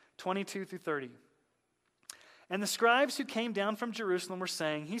 22 through 30. And the scribes who came down from Jerusalem were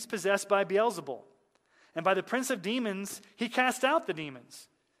saying, he's possessed by Beelzebul, and by the prince of demons he cast out the demons.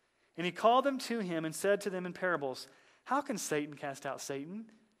 And he called them to him and said to them in parables, how can Satan cast out Satan?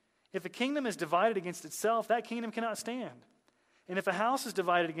 If a kingdom is divided against itself, that kingdom cannot stand. And if a house is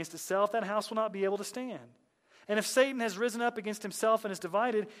divided against itself, that house will not be able to stand. And if Satan has risen up against himself and is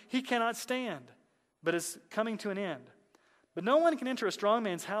divided, he cannot stand, but is coming to an end. But no one can enter a strong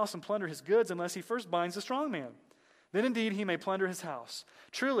man's house and plunder his goods unless he first binds the strong man. Then indeed he may plunder his house.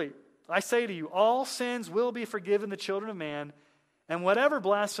 Truly, I say to you, all sins will be forgiven the children of man, and whatever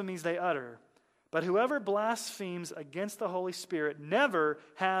blasphemies they utter. But whoever blasphemes against the Holy Spirit never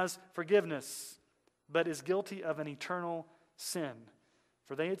has forgiveness, but is guilty of an eternal sin.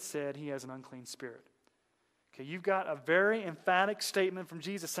 For they had said he has an unclean spirit. Okay, you've got a very emphatic statement from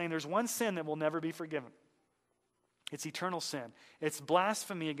Jesus saying there's one sin that will never be forgiven. It's eternal sin. It's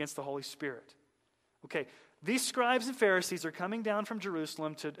blasphemy against the Holy Spirit. Okay, these scribes and Pharisees are coming down from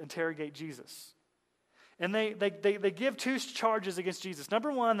Jerusalem to interrogate Jesus. And they give two charges against Jesus.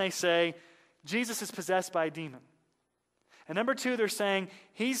 Number one, they say, Jesus is possessed by a demon. And number two, they're saying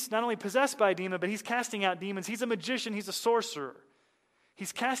he's not only possessed by a demon, but he's casting out demons. He's a magician. He's a sorcerer.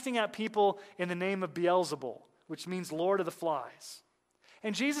 He's casting out people in the name of Beelzebul, which means Lord of the Flies.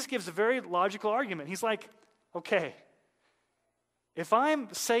 And Jesus gives a very logical argument. He's like, okay, if I'm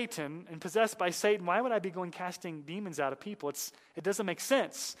Satan and possessed by Satan, why would I be going casting demons out of people? It doesn't make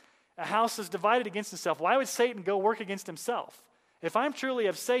sense. A house is divided against itself. Why would Satan go work against himself? If I'm truly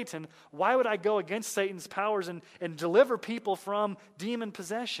of Satan, why would I go against Satan's powers and deliver people from demon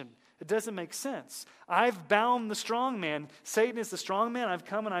possession? It doesn't make sense. I've bound the strong man. Satan is the strong man. I've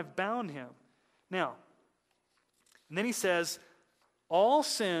come and I've bound him. Now, and then he says, all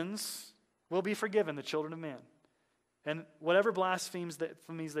sins will be forgiven the children of man. And whatever blasphemies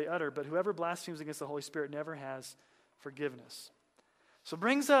they utter, but whoever blasphemes against the Holy Spirit never has forgiveness. So it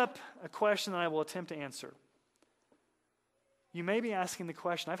brings up a question that I will attempt to answer. You may be asking the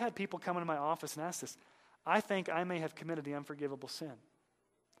question, I've had people come into my office and ask this, I think I may have committed the unforgivable sin.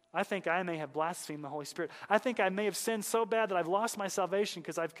 I think I may have blasphemed the Holy Spirit. I think I may have sinned so bad that I've lost my salvation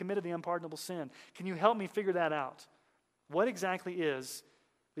because I've committed the unpardonable sin. Can you help me figure that out? What exactly is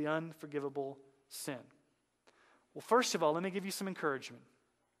the unforgivable sin? Well, first of all, let me give you some encouragement.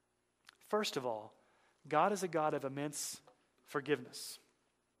 First of all, God is a God of immense forgiveness.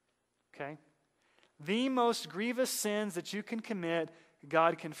 Okay? The most grievous sins that you can commit,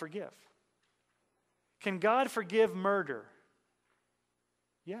 God can forgive. Can God forgive murder?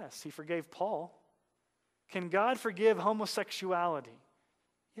 Yes, he forgave Paul. Can God forgive homosexuality?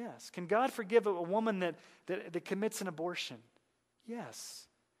 Yes. Can God forgive a woman that commits an abortion? Yes.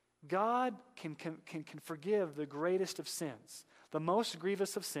 God can forgive the greatest of sins. The most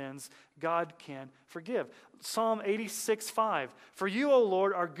grievous of sins, God can forgive. Psalm 86:5. For you, O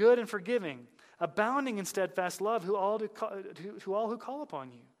Lord, are good and forgiving, abounding in steadfast love, who all who call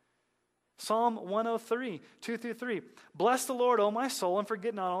upon you. Psalm 103, 2-3. Bless the Lord, O my soul, and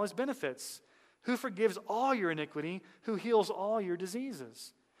forget not all his benefits, who forgives all your iniquity, who heals all your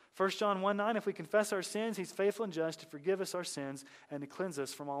diseases. 1 John 1:9, if we confess our sins, he's faithful and just to forgive us our sins and to cleanse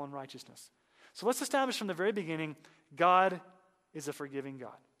us from all unrighteousness. So let's establish from the very beginning, God is a forgiving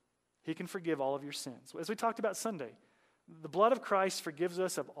God. He can forgive all of your sins. As we talked about Sunday, the blood of Christ forgives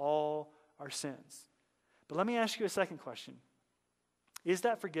us of all our sins. But let me ask you a second question. Is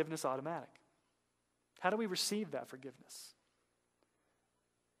that forgiveness automatic? How do we receive that forgiveness?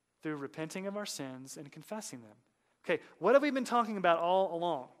 Through repenting of our sins and confessing them. Okay, what have we been talking about all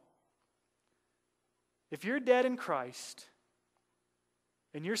along? If you're dead in Christ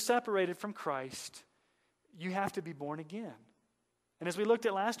and you're separated from Christ, you have to be born again. And as we looked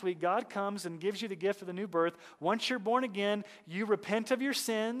at last week, God comes and gives you the gift of the new birth. Once you're born again, you repent of your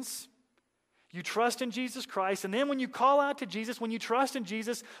sins. You trust in Jesus Christ, and then when you call out to Jesus, when you trust in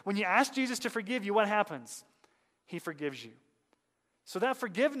Jesus, when you ask Jesus to forgive you, what happens? He forgives you. So that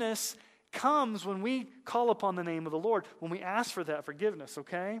forgiveness comes when we call upon the name of the Lord, when we ask for that forgiveness,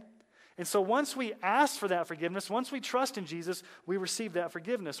 okay? And so once we ask for that forgiveness, once we trust in Jesus, we receive that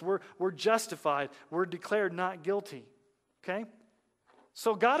forgiveness. We're justified. We're declared not guilty, okay?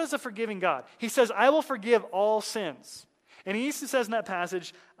 So God is a forgiving God. He says, I will forgive all sins. And he even says in that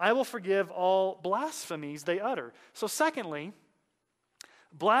passage, I will forgive all blasphemies they utter. So secondly,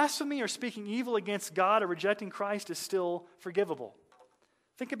 blasphemy or speaking evil against God or rejecting Christ is still forgivable.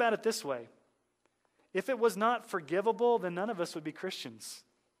 Think about it this way. If it was not forgivable, then none of us would be Christians.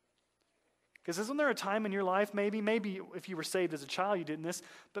 Because isn't there a time in your life, maybe if you were saved as a child you didn't this,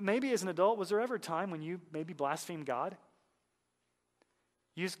 but maybe as an adult, was there ever a time when you maybe blasphemed God?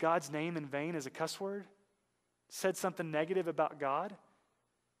 Used God's name in vain as a cuss word? Said something negative about God? I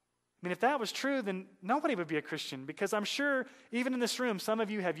mean, if that was true, then nobody would be a Christian, because I'm sure even in this room, some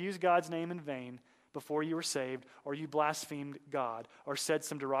of you have used God's name in vain before you were saved, or you blasphemed God, or said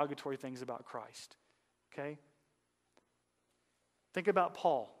some derogatory things about Christ. Okay? Think about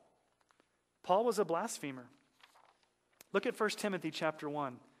Paul. Paul was a blasphemer. Look at 1 Timothy chapter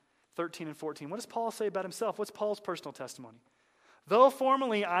 1, 13 and 14. What does Paul say about himself? What's Paul's personal testimony? Though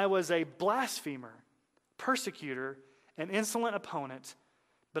formerly I was a blasphemer, persecutor, an insolent opponent,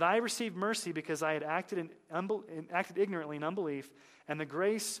 but I received mercy because I had acted ignorantly in unbelief, and the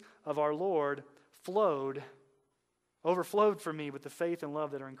grace of our Lord overflowed for me with the faith and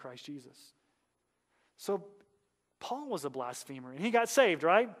love that are in Christ Jesus. So Paul was a blasphemer, and he got saved,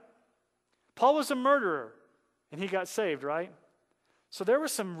 right? Paul was a murderer, and he got saved, right? So there were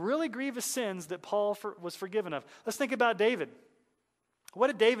some really grievous sins that Paul was forgiven of. Let's think about David. What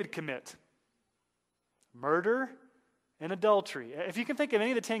did David commit? Murder and adultery. If you can think of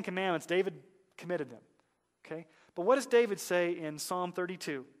any of the 10 commandments, David committed them. Okay? But what does David say in Psalm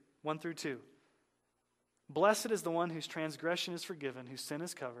 32, 1-2? Blessed is the one whose transgression is forgiven, whose sin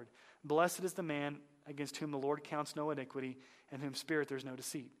is covered. Blessed is the man against whom the Lord counts no iniquity, and whom spirit there's no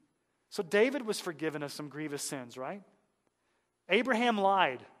deceit. So David was forgiven of some grievous sins, right? Abraham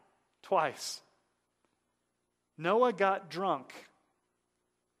lied twice. Noah got drunk.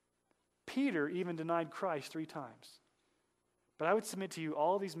 Peter even denied Christ 3 times. But I would submit to you,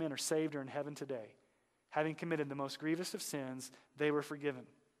 all of these men are saved or in heaven today. Having committed the most grievous of sins, they were forgiven.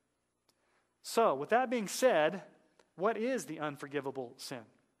 So, with that being said, what is the unforgivable sin?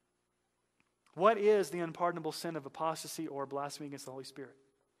 What is the unpardonable sin of apostasy or blasphemy against the Holy Spirit?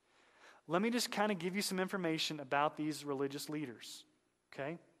 Let me just kind of give you some information about these religious leaders,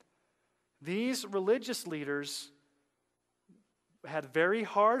 okay? These religious leaders had very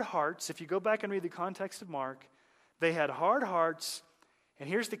hard hearts. If you go back and read the context of Mark, they had hard hearts, and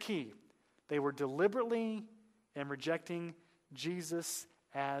here's the key. They were deliberately and rejecting Jesus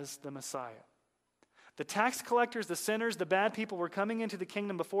as the Messiah. The tax collectors, the sinners, the bad people were coming into the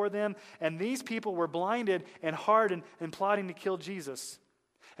kingdom before them, and these people were blinded and hardened and plotting to kill Jesus.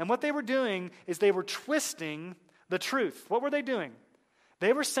 And what they were doing is they were twisting the truth. What were they doing?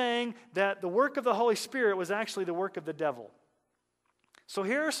 They were saying that the work of the Holy Spirit was actually the work of the devil. So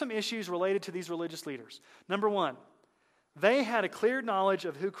here are some issues related to these religious leaders. Number one, they had a clear knowledge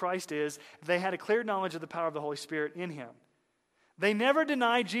of who Christ is. They had a clear knowledge of the power of the Holy Spirit in him. They never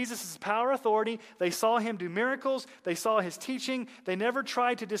denied Jesus' power, authority. They saw him do miracles. They saw his teaching. They never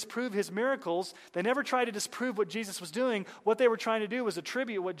tried to disprove his miracles. They never tried to disprove what Jesus was doing. What they were trying to do was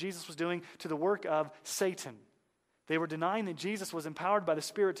attribute what Jesus was doing to the work of Satan. They were denying that Jesus was empowered by the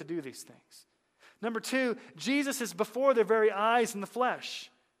Spirit to do these things. Number two, Jesus is before their very eyes in the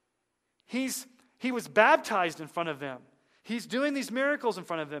flesh. He was baptized in front of them. He's doing these miracles in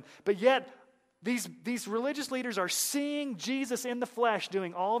front of them. But yet, these religious leaders are seeing Jesus in the flesh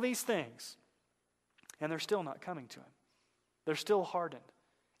doing all these things, and they're still not coming to him. They're still hardened.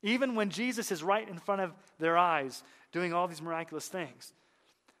 Even when Jesus is right in front of their eyes doing all these miraculous things,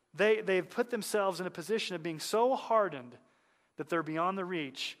 they've put themselves in a position of being so hardened that they're beyond the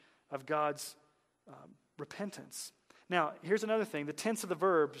reach of God's repentance. Now, here's another thing. The tense of the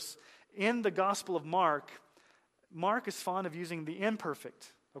verbs. In the Gospel of Mark is fond of using the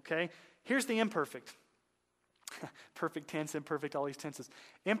imperfect, okay? Here's the imperfect. Perfect tense, imperfect, all these tenses.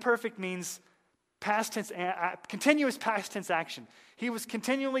 Imperfect means past tense, continuous past tense action. He was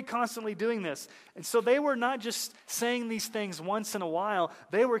continually, constantly doing this. And so they were not just saying these things once in a while.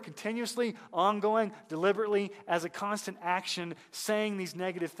 They were continuously, ongoing, deliberately, as a constant action, saying these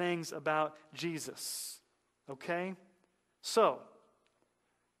negative things about Jesus. Okay? So,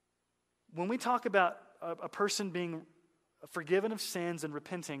 when we talk about a person being forgiven of sins and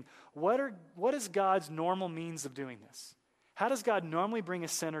repenting, what is God's normal means of doing this? How does God normally bring a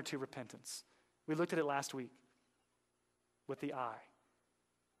sinner to repentance? We looked at it last week with the eye.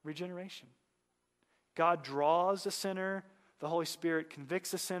 Regeneration. God draws a sinner. The Holy Spirit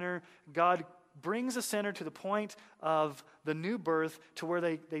convicts a sinner. God brings a sinner to the point of the new birth to where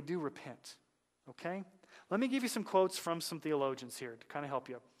they do repent. Okay? Let me give you some quotes from some theologians here to kind of help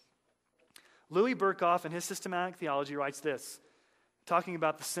you. Louis Berkhoff, in his systematic theology, writes this, talking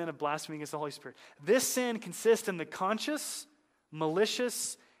about the sin of blasphemy against the Holy Spirit. This sin consists in the conscious,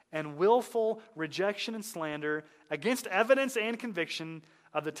 malicious, and willful rejection and slander against evidence and conviction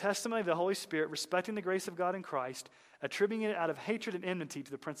of the testimony of the Holy Spirit respecting the grace of God in Christ, attributing it out of hatred and enmity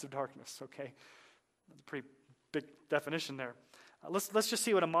to the prince of darkness. Okay, that's a pretty big definition there. Let's just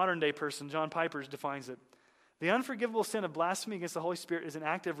see what a modern day person, John Piper, defines it. The unforgivable sin of blasphemy against the Holy Spirit is an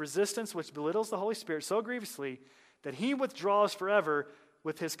act of resistance which belittles the Holy Spirit so grievously that he withdraws forever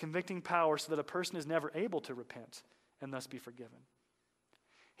with his convicting power so that a person is never able to repent and thus be forgiven.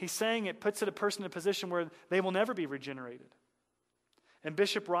 He's saying it puts a person in a position where they will never be regenerated. And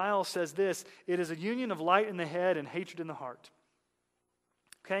Bishop Ryle says this, it is a union of light in the head and hatred in the heart.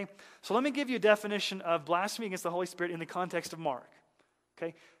 Okay? So let me give you a definition of blasphemy against the Holy Spirit in the context of Mark.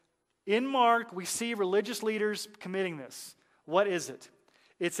 Okay? In Mark, we see religious leaders committing this. What is it?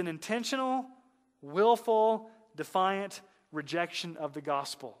 It's an intentional, willful, defiant rejection of the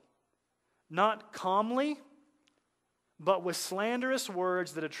gospel. Not calmly, but with slanderous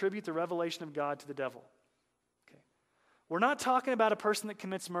words that attribute the revelation of God to the devil. Okay. We're not talking about a person that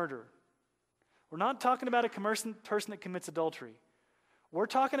commits murder. We're not talking about a person that commits adultery. We're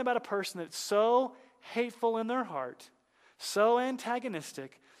talking about a person that's so hateful in their heart, so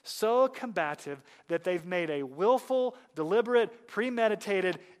antagonistic, so combative that they've made a willful, deliberate,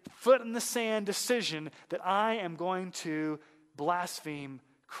 premeditated, foot-in-the-sand decision that I am going to blaspheme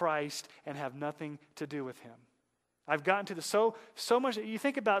Christ and have nothing to do with him. I've gotten to the so much. You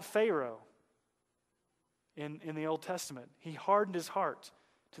think about Pharaoh in the Old Testament. He hardened his heart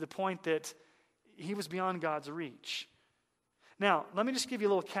to the point that he was beyond God's reach. Now, let me just give you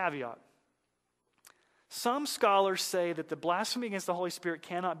a little caveat. Some scholars say that the blasphemy against the Holy Spirit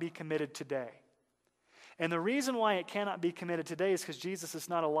cannot be committed today. And the reason why it cannot be committed today is because Jesus is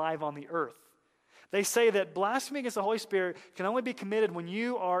not alive on the earth. They say that blasphemy against the Holy Spirit can only be committed when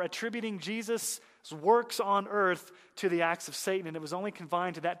you are attributing Jesus' works on earth to the acts of Satan, and it was only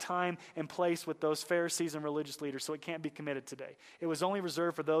confined to that time and place with those Pharisees and religious leaders, so it can't be committed today. It was only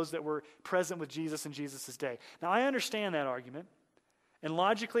reserved for those that were present with Jesus in Jesus' day. Now, I understand that argument, and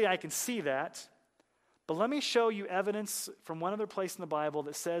logically I can see that, but let me show you evidence from one other place in the Bible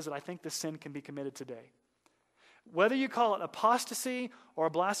that says that I think this sin can be committed today. Whether you call it apostasy or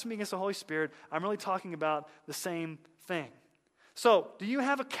blasphemy against the Holy Spirit, I'm really talking about the same thing. So, do you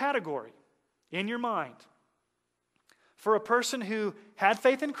have a category in your mind for a person who had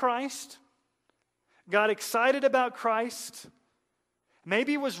faith in Christ, got excited about Christ,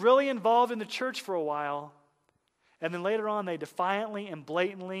 maybe was really involved in the church for a while, and then later on they defiantly and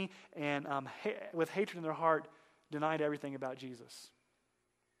blatantly and with hatred in their heart denied everything about Jesus?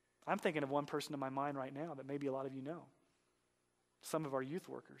 I'm thinking of one person in my mind right now that maybe a lot of you know. Some of our youth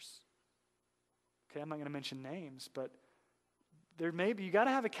workers. Okay, I'm not going to mention names, but there may be, you got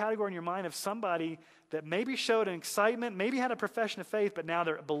to have a category in your mind of somebody that maybe showed an excitement, maybe had a profession of faith, but now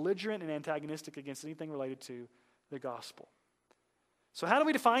they're belligerent and antagonistic against anything related to the gospel. So how do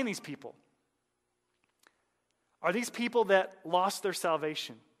we define these people? Are these people that lost their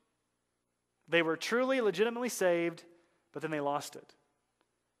salvation? They were truly, legitimately saved, but then they lost it.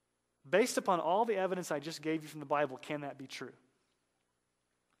 Based upon all the evidence I just gave you from the Bible, can that be true?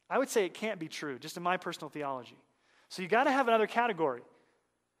 I would say it can't be true, just in my personal theology. So you got to have another category.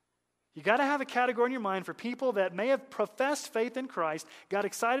 You got to have a category in your mind for people that may have professed faith in Christ, got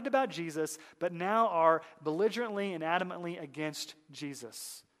excited about Jesus, but now are belligerently and adamantly against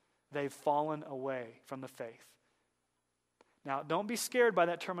Jesus. They've fallen away from the faith. Now, don't be scared by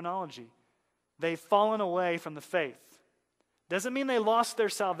that terminology. They've fallen away from the faith. Doesn't mean they lost their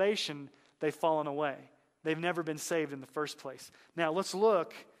salvation. They've fallen away. They've never been saved in the first place. Now, let's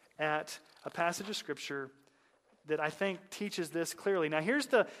look at a passage of Scripture that I think teaches this clearly. Now, here's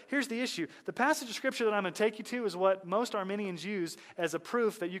the issue. The passage of Scripture that I'm going to take you to is what most Arminians use as a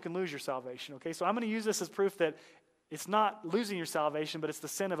proof that you can lose your salvation. Okay, so I'm going to use this as proof that it's not losing your salvation, but it's the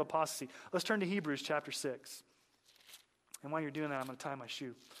sin of apostasy. Let's turn to Hebrews chapter 6. And while you're doing that, I'm going to tie my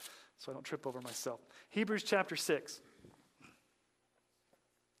shoe so I don't trip over myself. Hebrews chapter 6.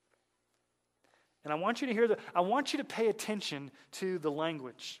 And I want you to hear I want you to pay attention to the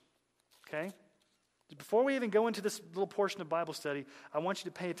language. Okay? Before we even go into this little portion of Bible study, I want you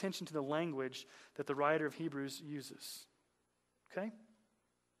to pay attention to the language that the writer of Hebrews uses. Okay?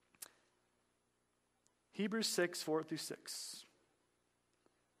 Hebrews 6, 4 through 6.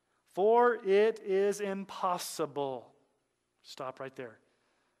 For it is impossible. Stop right there.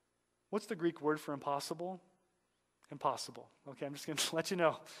 What's the Greek word for impossible? Impossible. Okay, I'm just going to let you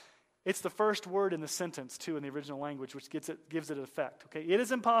know. It's the first word in the sentence, too, in the original language, which gives it an effect. Okay, it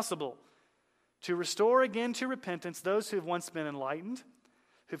is impossible to restore again to repentance those who have once been enlightened,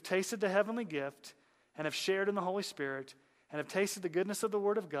 who've tasted the heavenly gift, and have shared in the Holy Spirit, and have tasted the goodness of the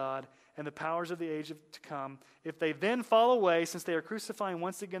Word of God and the powers of the age to come, if they then fall away, since they are crucifying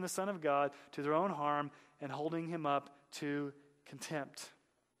once again the Son of God to their own harm and holding him up to contempt.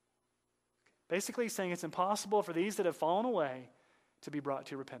 Basically, he's saying it's impossible for these that have fallen away to be brought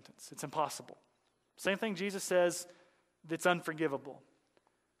to repentance. It's impossible. Same thing Jesus says, it's unforgivable.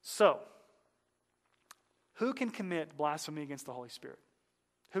 So, who can commit blasphemy against the Holy Spirit?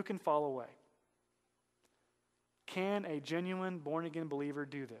 Who can fall away? Can a genuine born-again believer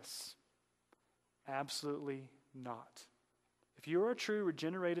do this? Absolutely not. If you are a true,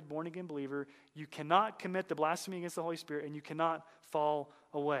 regenerated, born-again believer, you cannot commit the blasphemy against the Holy Spirit, and you cannot fall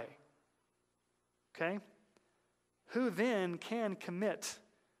away. Okay? Who then can commit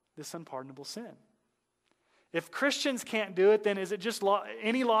this unpardonable sin? If Christians can't do it, then is it just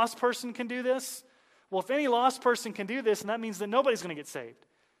any lost person can do this? Well, if any lost person can do this, and that means that nobody's going to get saved.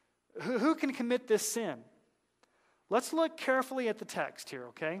 Who can commit this sin? Let's look carefully at the text here,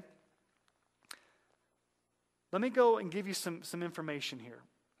 okay? Let me go and give you some information here,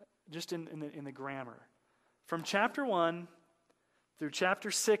 just in the grammar. From chapter 1 through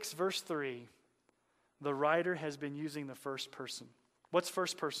chapter 6, verse 3, the writer has been using the first person. What's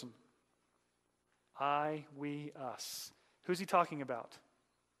first person? I, we, us. Who's he talking about?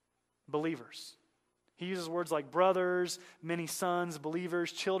 Believers. He uses words like brothers, many sons,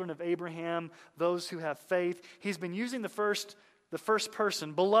 believers, children of Abraham, those who have faith. He's been using the first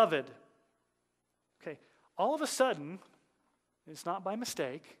person, beloved. Okay, all of a sudden, it's not by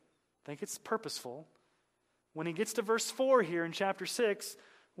mistake, I think it's purposeful. When he gets to verse 4 here in chapter 6,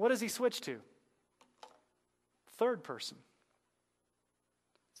 what does he switch to? Third person.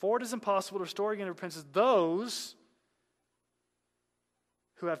 For it is impossible to restore again to repentance those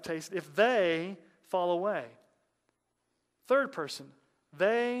who have tasted, if they fall away. Third person,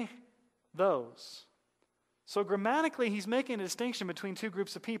 they those. So grammatically, he's making a distinction between two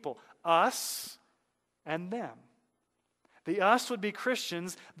groups of people, us and them. The us would be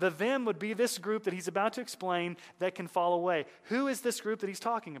Christians. The them would be this group that he's about to explain that can fall away. Who is this group that he's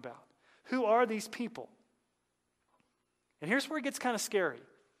talking about? Who are these people? And here's where it gets kind of scary,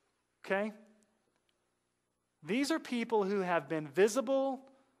 okay? These are people who have been visible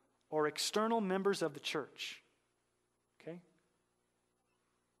or external members of the church, okay?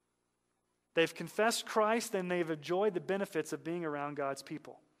 They've confessed Christ and they've enjoyed the benefits of being around God's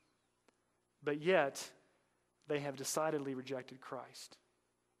people. But yet, they have decidedly rejected Christ.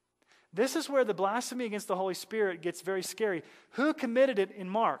 This is where the blasphemy against the Holy Spirit gets very scary. Who committed it in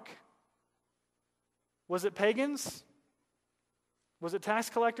Mark? Was it pagans? Was it tax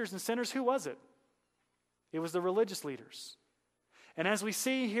collectors and sinners? Who was it? It was the religious leaders. And as we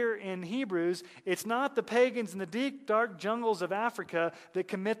see here in Hebrews, it's not the pagans in the deep, dark jungles of Africa that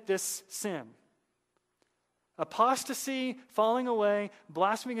commit this sin. Apostasy, falling away,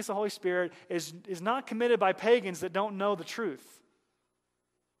 blasphemy against the Holy Spirit is not committed by pagans that don't know the truth.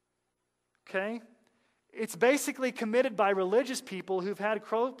 Okay? It's basically committed by religious people who've had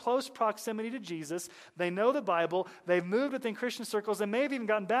close proximity to Jesus. They know the Bible. They've moved within Christian circles. They may have even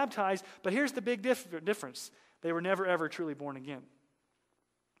gotten baptized. But here's the big difference. They were never, ever truly born again.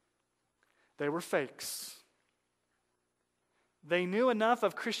 They were fakes. They knew enough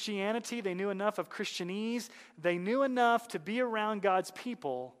of Christianity. They knew enough of Christianese. They knew enough to be around God's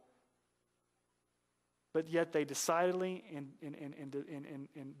people. But yet they decidedly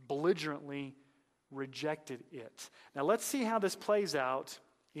and belligerently rejected it. Now let's see how this plays out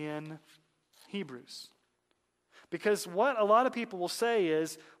in Hebrews. Because what a lot of people will say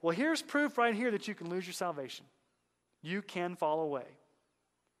is, well, here's proof right here that you can lose your salvation. You can fall away.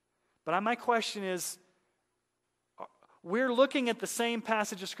 But my question is, we're looking at the same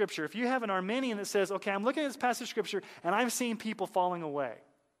passage of Scripture. If you have an Arminian that says, okay, I'm looking at this passage of Scripture and I'm seeing people falling away.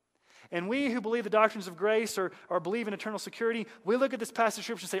 And we who believe the doctrines of grace or believe in eternal security, we look at this passage of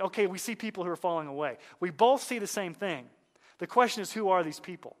Scripture and say, okay, we see people who are falling away. We both see the same thing. The question is, who are these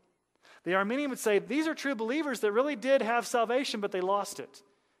people? The Arminian would say, these are true believers that really did have salvation, but they lost it.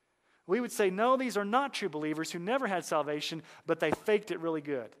 We would say, no, these are not true believers who never had salvation, but they faked it really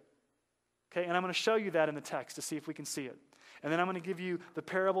good. Okay, and I'm going to show you that in the text to see if we can see it. And then I'm going to give you the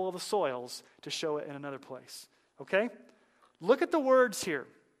parable of the soils to show it in another place. Okay? Look at the words here.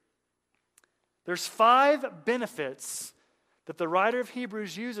 There's 5 benefits that the writer of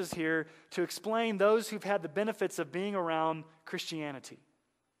Hebrews uses here to explain those who've had the benefits of being around Christianity,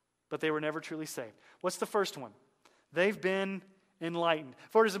 but they were never truly saved. What's the first one? They've been enlightened.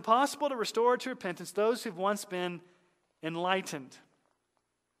 For it is impossible to restore to repentance those who've once been enlightened.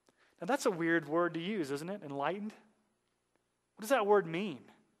 Now that's a weird word to use, isn't it? Enlightened? What does that word mean?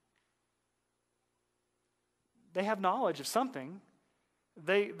 They have knowledge of something.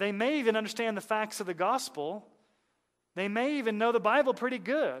 They may even understand the facts of the gospel. They may even know the Bible pretty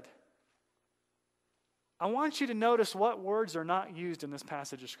good. I want you to notice what words are not used in this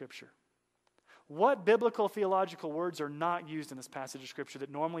passage of Scripture. What biblical theological words are not used in this passage of Scripture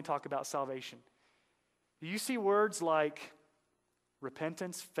that normally talk about salvation? Do you see words like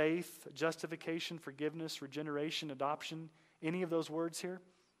repentance, faith, justification, forgiveness, regeneration, adoption? Any of those words here?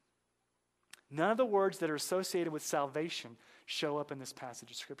 None of the words that are associated with salvation show up in this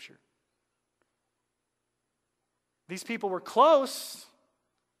passage of Scripture. These people were close,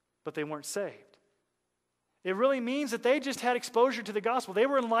 but they weren't saved. It really means that they just had exposure to the gospel. They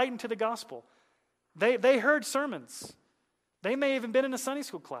were enlightened to the gospel. They heard sermons. They may have even been in a Sunday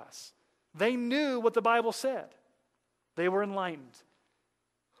school class. They knew what the Bible said. They were enlightened.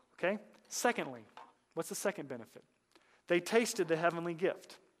 Okay? Secondly, what's the second benefit? They tasted the heavenly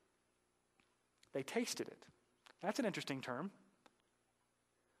gift. They tasted it. That's an interesting term.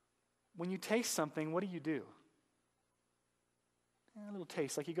 When you taste something, what do? A little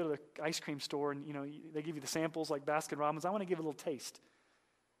taste. Like you go to the ice cream store and they give you the samples like Baskin Robbins. I want to give a little taste.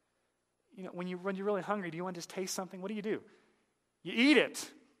 When you're really hungry, do you want to just taste something? What do? You eat it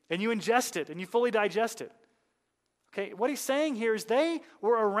and you ingest it and you fully digest it. Okay, what he's saying here is they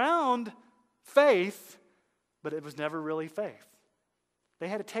were around faith, but it was never really faith. They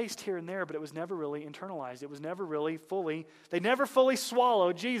had a taste here and there, but it was never really internalized. It was never really they never fully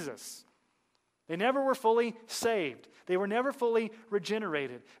swallowed Jesus. They never were fully saved. They were never fully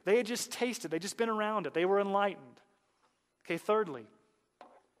regenerated. They had just tasted. They'd just been around it. They were enlightened. Okay, thirdly,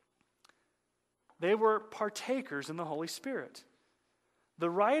 they were partakers in the Holy Spirit. The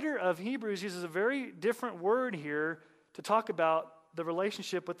writer of Hebrews uses a very different word here to talk about the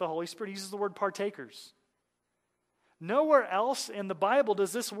relationship with the Holy Spirit. He uses the word partakers. Nowhere else in the Bible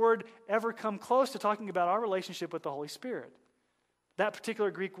does this word ever come close to talking about our relationship with the Holy Spirit. That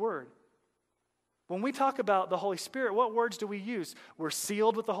particular Greek word. When we talk about the Holy Spirit, what words do we use? We're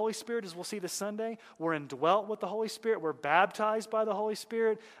sealed with the Holy Spirit, as we'll see this Sunday. We're indwelt with the Holy Spirit. We're baptized by the Holy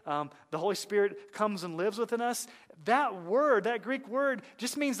Spirit. The Holy Spirit comes and lives within us. That word, that Greek word,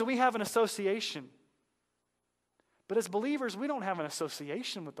 just means that we have an association. But as believers, we don't have an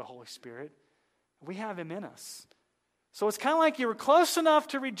association with the Holy Spirit. We have Him in us. So it's kind of like you were close enough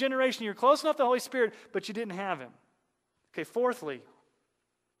to regeneration, you're close enough to the Holy Spirit, but you didn't have Him. Okay, fourthly,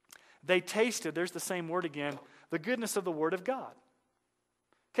 they tasted, there's the same word again, the goodness of the Word of God.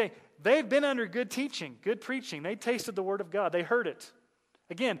 Okay, they've been under good teaching, good preaching. They tasted the Word of God. They heard it.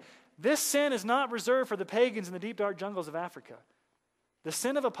 Again, this sin is not reserved for the pagans in the deep, dark jungles of Africa. The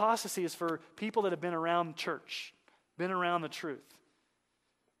sin of apostasy is for people that have been around church, been around the truth.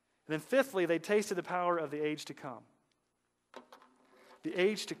 And then fifthly, they tasted the power of the age to come. The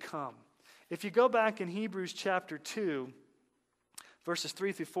age to come. If you go back in Hebrews chapter 2, verses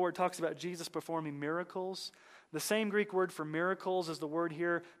 3 through 4, it talks about Jesus performing miracles. The same Greek word for miracles is the word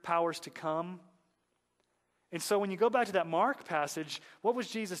here, powers to come. And so when you go back to that Mark passage, what was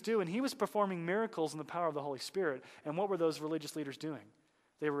Jesus doing? He was performing miracles in the power of the Holy Spirit. And what were those religious leaders doing?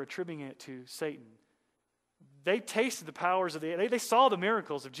 They were attributing it to Satan. They tasted the powers of they saw the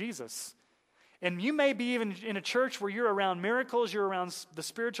miracles of Jesus. And you may be even in a church where you're around miracles, you're around the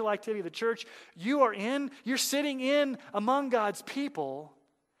spiritual activity of the church. You're sitting in among God's people,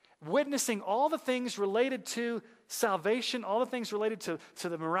 witnessing all the things related to salvation, all the things related to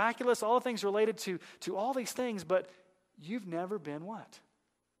the miraculous, all the things related to all these things, but you've never been what?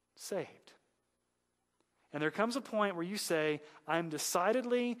 Saved. And there comes a point where you say, I'm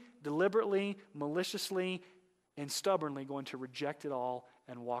decidedly, deliberately, maliciously, and stubbornly going to reject it all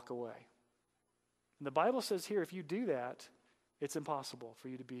and walk away. And the Bible says here, if you do that, it's impossible for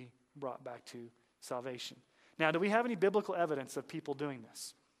you to be brought back to salvation. Now, do we have any biblical evidence of people doing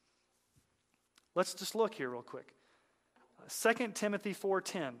this? Let's just look here real quick. 2 Timothy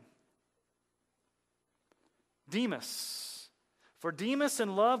 4:10. Demas. For Demas,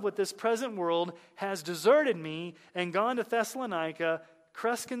 in love with this present world, has deserted me and gone to Thessalonica.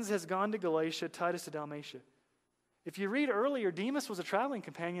 Crescens has gone to Galatia, Titus to Dalmatia. If you read earlier, Demas was a traveling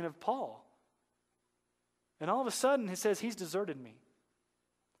companion of Paul. And all of a sudden, it says, he's deserted me.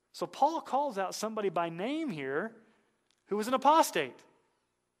 So Paul calls out somebody by name here who was an apostate.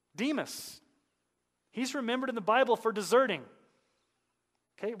 Demas. He's remembered in the Bible for deserting.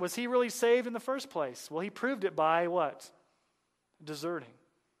 Okay, was he really saved in the first place? Well, he proved it by what? Deserting.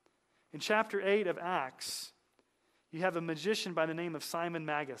 In chapter 8 of Acts, you have a magician by the name of Simon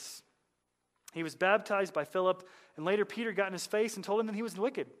Magus. He was baptized by Philip, and later Peter got in his face and told him that he was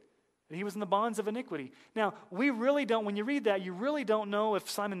wicked, that he was in the bonds of iniquity. Now, we really don't, when you read that, you really don't know if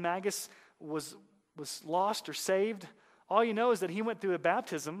Simon Magus was lost or saved. All you know is that he went through a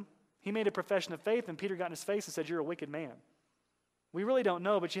baptism, he made a profession of faith, and Peter got in his face and said, you're a wicked man. We really don't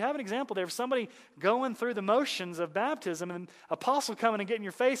know, but you have an example there of somebody going through the motions of baptism and an apostle coming and getting in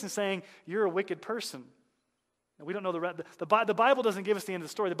your face and saying, you're a wicked person. And we don't know the Bible doesn't give us the end of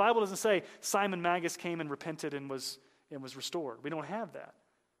the story. The Bible doesn't say Simon Magus came and repented and was restored. We don't have that.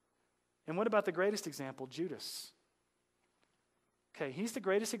 And what about the greatest example, Judas? Okay, he's the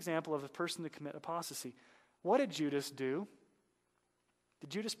greatest example of a person to commit apostasy. What did Judas do?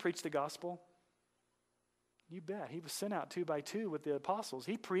 Did Judas preach the gospel? You bet. He was sent out 2 by 2 with the apostles.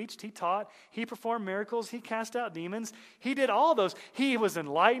 He preached, he taught, he performed miracles, he cast out demons. He did all those. He was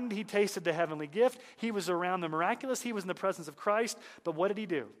enlightened. He tasted the heavenly gift. He was around the miraculous. He was in the presence of Christ. But what did he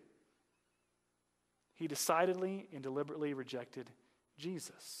do? He decidedly and deliberately rejected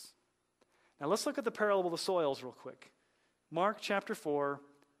Jesus. Now let's look at the parable of the soils real quick. Mark chapter 4,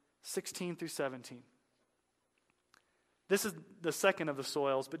 16 through 17. This is the second of the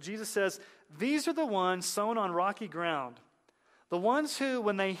soils, but Jesus says, these are the ones sown on rocky ground, the ones who,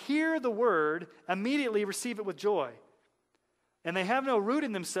 when they hear the word, immediately receive it with joy. And they have no root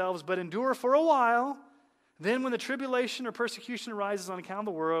in themselves, but endure for a while. Then when the tribulation or persecution arises on account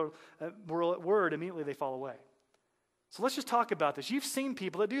of the word, immediately they fall away. So let's just talk about this. You've seen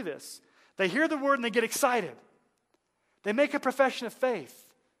people that do this. They hear the word and they get excited. They make a profession of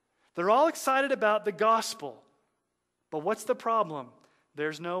faith. They're all excited about the gospel. But what's the problem?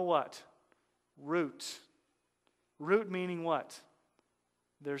 There's no what? Root. Root meaning what?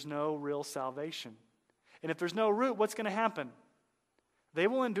 There's no real salvation. And if there's no root, what's going to happen? They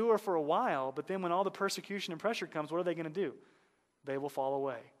will endure for a while, but then when all the persecution and pressure comes, what are they going to do? They will fall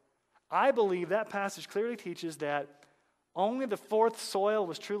away. I believe that passage clearly teaches that only the fourth soil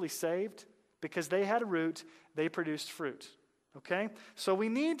was truly saved. Because they had a root, they produced fruit. Okay? So we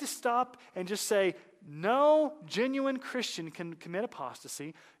need to stop and just say, no genuine Christian can commit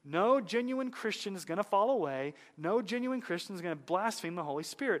apostasy. No genuine Christian is going to fall away. No genuine Christian is going to blaspheme the Holy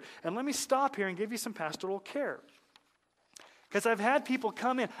Spirit. And let me stop here and give you some pastoral care. Because I've had people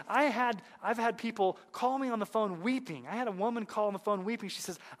come in. I've had people call me on the phone weeping. I had a woman call on the phone weeping. She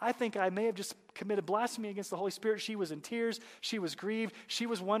says, I think I may have just committed blasphemy against the Holy Spirit. She was in tears. She was grieved. She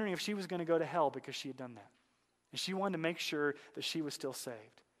was wondering if she was going to go to hell because she had done that. And she wanted to make sure that she was still saved.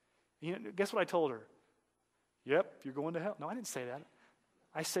 You know, guess what I told her? Yep, you're going to hell. No, I didn't say that.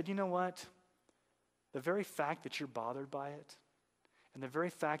 I said, you know what? The very fact that you're bothered by it, and the very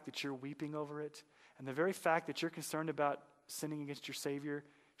fact that you're weeping over it, and the very fact that you're concerned about sinning against your Savior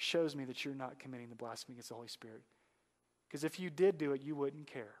shows me that you're not committing the blasphemy against the Holy Spirit. Because if you did do it, you wouldn't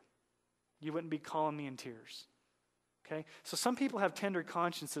care. You wouldn't be calling me in tears. Okay? So some people have tender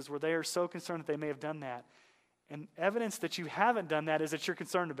consciences where they are so concerned that they may have done that. And evidence that you haven't done that is that you're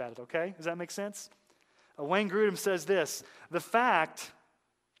concerned about it, okay? Does that make sense? Wayne Grudem says this, the fact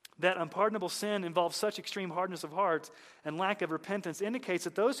that unpardonable sin involves such extreme hardness of heart and lack of repentance indicates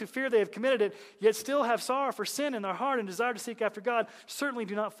that those who fear they have committed it, yet still have sorrow for sin in their heart and desire to seek after God, certainly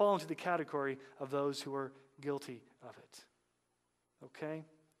do not fall into the category of those who are guilty of it. Okay?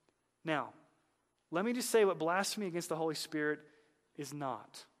 Now, let me just say what blasphemy against the Holy Spirit is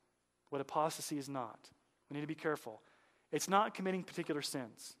not. What apostasy is not. We need to be careful. It's not committing particular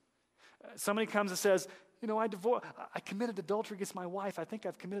sins. Somebody comes and says, you know, I committed adultery against my wife. I think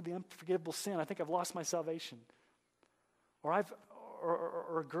I've committed the unforgivable sin. I think I've lost my salvation. Or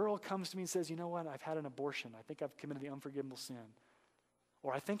a girl comes to me and says, you know what, I've had an abortion. I think I've committed the unforgivable sin.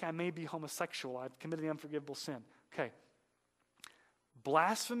 Or I think I may be homosexual. I've committed the unforgivable sin. Okay.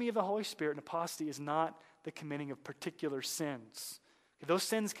 Blasphemy of the Holy Spirit and apostasy is not the committing of particular sins. Those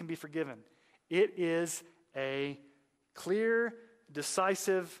sins can be forgiven. It is a clear,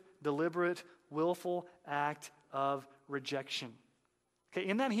 decisive, deliberate, willful act of rejection. Okay,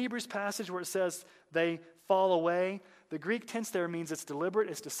 in that Hebrews passage where it says they fall away, the Greek tense there means it's deliberate,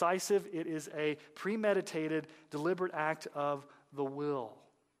 it's decisive, it is a premeditated, deliberate act of the will.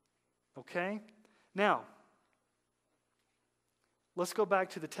 Okay? Now, let's go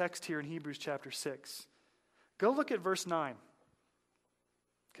back to the text here in Hebrews chapter 6. Go look at verse 9.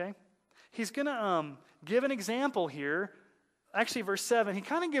 Okay? He's going to give an example here. Actually, verse 7, he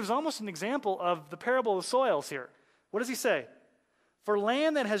kind of gives almost an example of the parable of the soils here. What does he say? For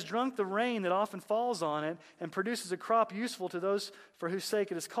land that has drunk the rain that often falls on it and produces a crop useful to those for whose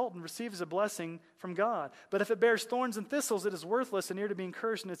sake it is cultivated receives a blessing from God. But if it bears thorns and thistles, it is worthless and near to being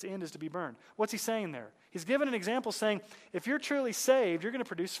cursed, and its end is to be burned. What's he saying there? He's given an example saying, if you're truly saved, you're going to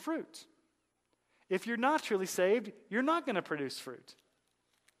produce fruit. If you're not truly saved, you're not going to produce fruit.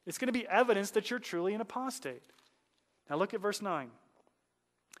 It's going to be evidence that you're truly an apostate. Now look at verse 9.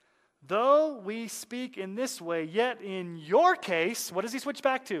 Though we speak in this way, yet in your case, what does he switch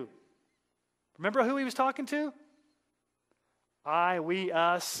back to? Remember who he was talking to? I, we,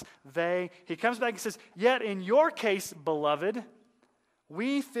 us, they. He comes back and says, yet in your case, beloved,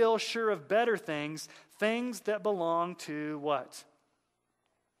 we feel sure of better things, things that belong to what?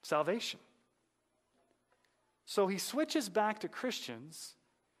 Salvation. So he switches back to Christians.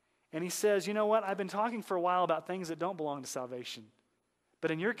 And he says, you know what, I've been talking for a while about things that don't belong to salvation.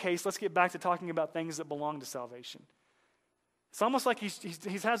 But in your case, let's get back to talking about things that belong to salvation. It's almost like he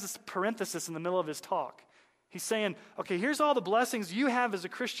has this parenthesis in the middle of his talk. He's saying, okay, here's all the blessings you have as a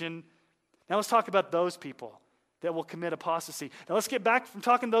Christian. Now let's talk about those people that will commit apostasy. Now let's get back from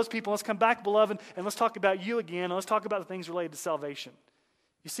talking to those people. Let's come back, beloved, and let's talk about you again. And let's talk about the things related to salvation.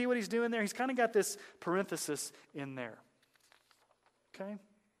 You see what he's doing there? He's kind of got this parenthesis in there. Okay?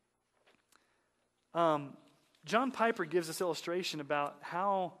 John Piper gives this illustration about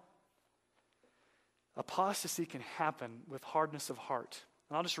how apostasy can happen with hardness of heart.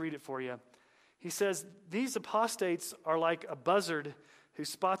 And I'll just read it for you. He says, these apostates are like a buzzard who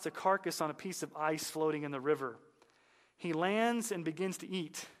spots a carcass on a piece of ice floating in the river. He lands and begins to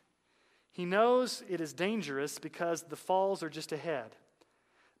eat. He knows it is dangerous because the falls are just ahead.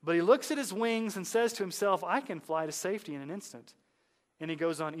 But he looks at his wings and says to himself, I can fly to safety in an instant. And he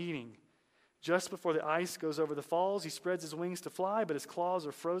goes on eating. Just before the ice goes over the falls, he spreads his wings to fly, but his claws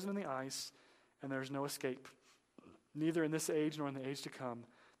are frozen in the ice, and there is no escape. Neither in this age nor in the age to come,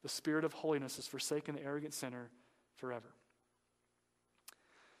 the spirit of holiness has forsaken the arrogant sinner forever.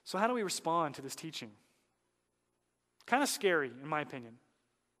 So how do we respond to this teaching? Kind of scary, in my opinion.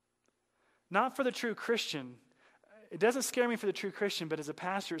 Not for the true Christian. It doesn't scare me for the true Christian, but as a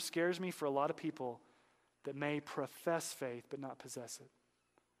pastor, it scares me for a lot of people that may profess faith but not possess it.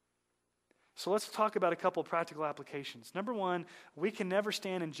 So let's talk about a couple of practical applications. Number one, we can never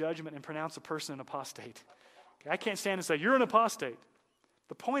stand in judgment and pronounce a person an apostate. Okay, I can't stand and say, you're an apostate.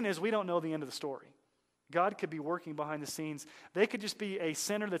 The point is, we don't know the end of the story. God could be working behind the scenes. They could just be a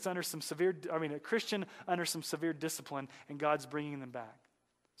sinner that's under a Christian under some severe discipline, and God's bringing them back.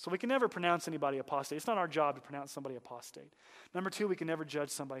 So we can never pronounce anybody apostate. It's not our job to pronounce somebody apostate. Number two, we can never judge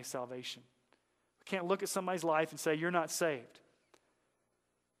somebody's salvation. We can't look at somebody's life and say, you're not saved.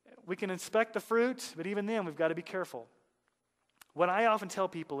 We can inspect the fruit, but even then, we've got to be careful. What I often tell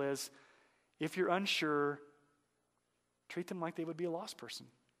people is, if you're unsure, treat them like they would be a lost person.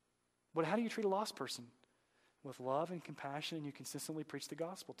 How do you treat a lost person? With love and compassion, and you consistently preach the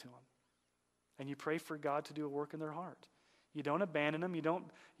gospel to them. And you pray for God to do a work in their heart. You don't abandon them. You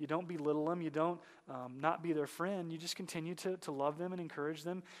don't belittle them. You don't not be their friend. You just continue to love them and encourage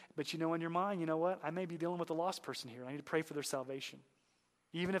them. But you know in your mind, you know what? I may be dealing with a lost person here. I need to pray for their salvation.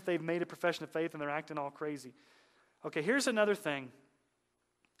 Even if they've made a profession of faith and they're acting all crazy. Okay, here's another thing.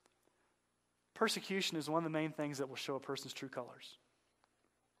 Persecution is one of the main things that will show a person's true colors.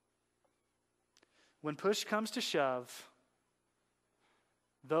 When push comes to shove,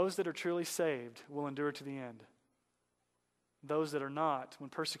 those that are truly saved will endure to the end. Those that are not, when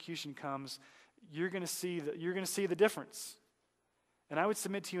persecution comes, you're going to see the difference. And I would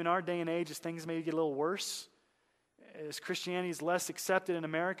submit to you, in our day and age, as things maybe get a little worse, as Christianity is less accepted in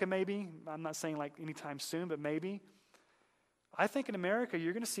America, maybe, I'm not saying like anytime soon, but maybe, I think in America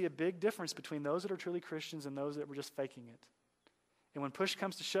you're going to see a big difference between those that are truly Christians and those that were just faking it. And when push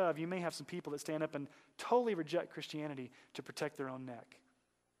comes to shove, you may have some people that stand up and totally reject Christianity to protect their own neck.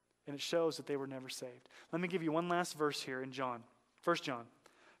 And it shows that they were never saved. Let me give you one last verse here in John. 1 John.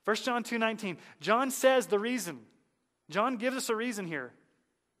 1 John 2:19. John says the reason. John gives us a reason here.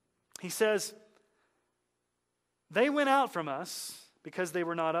 He says, they went out from us because they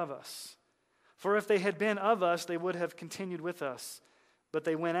were not of us. For if they had been of us, they would have continued with us. But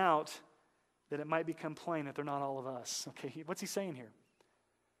they went out that it might become plain that they're not all of us. Okay, what's he saying here?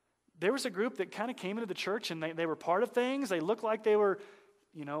 There was a group that kind of came into the church and they were part of things. They looked like they were,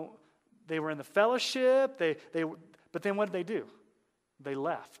 they were in the fellowship. But then what did they do? They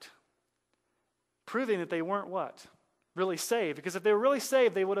left. Proving that they weren't what? Really saved. Because if they were really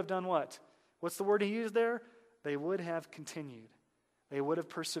saved, they would have done what? What's the word he used there? They would have continued. They would have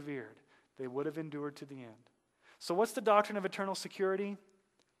persevered. They would have endured to the end. So what's the doctrine of eternal security?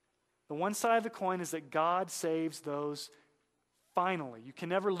 The one side of the coin is that God saves those finally. You can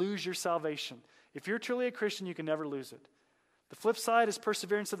never lose your salvation. If you're truly a Christian, you can never lose it. The flip side is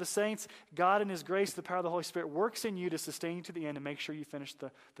perseverance of the saints. God in His grace, the power of the Holy Spirit, works in you to sustain you to the end and make sure you finish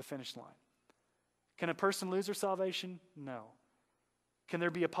the finish line. Can a person lose their salvation? No. Can there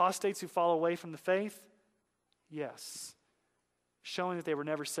be apostates who fall away from the faith? Yes. Showing that they were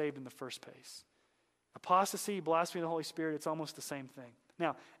never saved in the first place. Apostasy, blasphemy of the Holy Spirit, it's almost the same thing.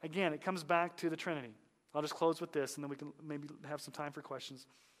 Now, again, it comes back to the Trinity. I'll just close with this, and then we can maybe have some time for questions.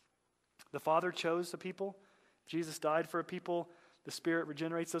 The Father chose a people. Jesus died for a people. The Spirit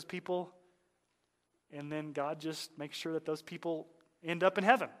regenerates those people. And then God just makes sure that those people end up in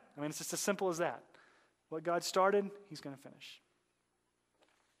heaven. I mean, it's just as simple as that. What God started, He's going to finish.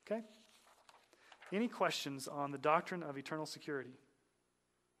 Okay? Any questions on the doctrine of eternal security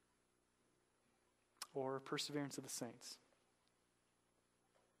or perseverance of the saints?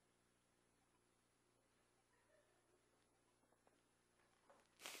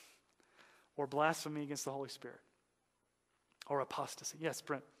 Or blasphemy against the Holy Spirit? Or apostasy? Yes,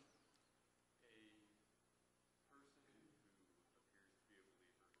 Brent.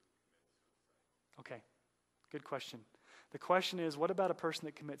 Okay, good question. The question is, what about a person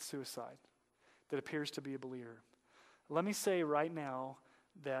that commits suicide that appears to be a believer? Let me say right now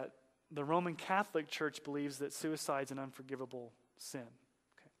that the Roman Catholic Church believes that suicide is an unforgivable sin.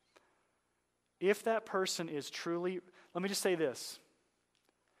 Okay. If that person is truly, let me just say this.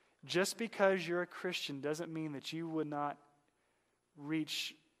 Just because you're a Christian doesn't mean that you would not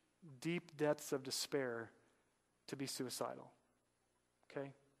reach deep depths of despair to be suicidal.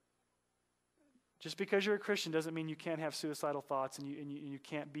 Okay? Just because you're a Christian doesn't mean you can't have suicidal thoughts and you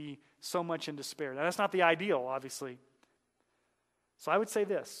can't be so much in despair. Now, that's not the ideal, obviously. So I would say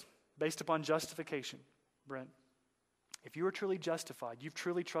this, based upon justification, Brent. If you are truly justified, you've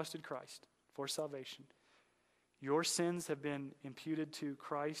truly trusted Christ for salvation, your sins have been imputed to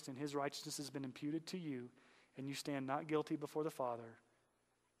Christ and His righteousness has been imputed to you, and you stand not guilty before the Father,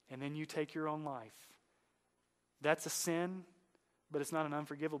 and then you take your own life. That's a sin, but it's not an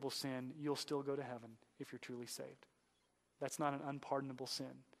unforgivable sin. You'll still go to heaven if you're truly saved. That's not an unpardonable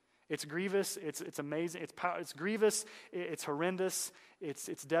sin. It's grievous, it's amazing, it's grievous, it's horrendous,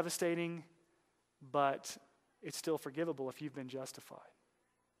 it's devastating, but it's still forgivable if you've been justified.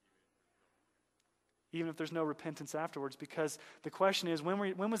 Even if there's no repentance afterwards, because the question is,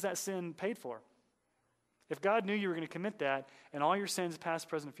 when was that sin paid for? If God knew you were going to commit that, and all your sins, past,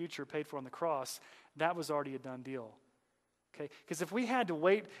 present, and future, are paid for on the cross, that was already a done deal. Okay? Because if we had to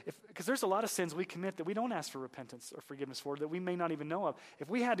wait, because there's a lot of sins we commit that we don't ask for repentance or forgiveness for, that we may not even know of. If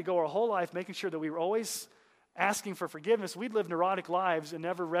we had to go our whole life making sure that we were always asking for forgiveness, we'd live neurotic lives and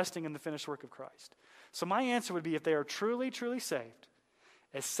never resting in the finished work of Christ. So my answer would be, if they are truly, truly saved,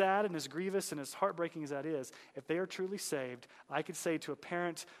 as sad and as grievous and as heartbreaking as that is, if they are truly saved, I could say to a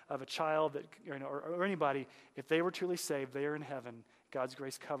parent of a child that, or anybody, if they were truly saved, they are in heaven. God's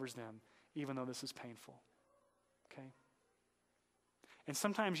grace covers them, even though this is painful. Okay? And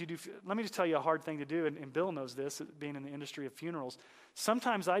sometimes you do, let me just tell you a hard thing to do, and Bill knows this, being in the industry of funerals.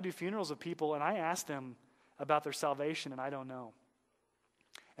 Sometimes I do funerals of people, and I ask them about their salvation, and I don't know.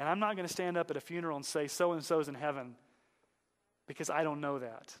 And I'm not going to stand up at a funeral and say, so-and-so's in heaven, because I don't know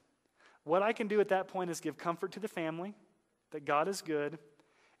that. What I can do at that point is give comfort to the family that God is good,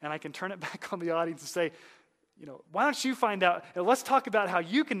 and I can turn it back on the audience and say, why don't you find out? Let's talk about how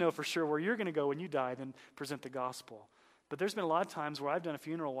you can know for sure where you're going to go when you die, then present the gospel. But there's been a lot of times where I've done a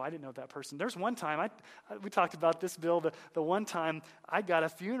funeral where I didn't know that person. There's one time, we talked about this, Bill, the one time I got a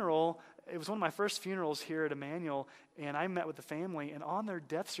funeral. It was one of my first funerals here at Emmanuel, and I met with the family, and on their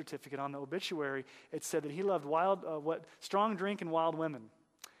death certificate, on the obituary, it said that he loved strong drink and wild women.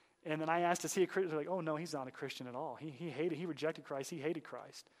 And then I asked, is he a Christian? They're like, oh no, he's not a Christian at all. He rejected Christ, he hated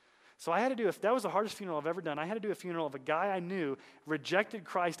Christ. So I had to do, that was the hardest funeral I've ever done. I had to do a funeral of a guy I knew, rejected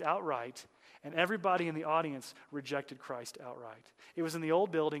Christ outright, and everybody in the audience rejected Christ outright. It was in the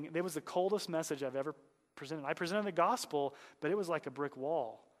old building. It was the coldest message I've ever presented. I presented the gospel, but it was like a brick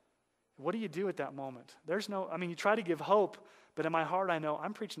wall. What do you do at that moment? You try to give hope, but in my heart I know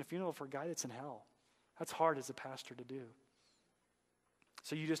I'm preaching a funeral for a guy that's in hell. That's hard as a pastor to do.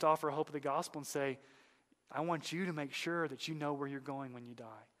 So you just offer hope of the gospel and say, I want you to make sure that you know where you're going when you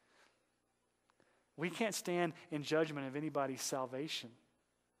die. We can't stand in judgment of anybody's salvation.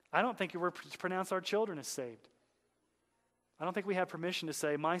 I don't think we're to pronounce our children as saved. I don't think we have permission to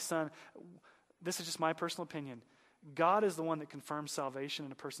say, my son, this is just my personal opinion. God is the one that confirms salvation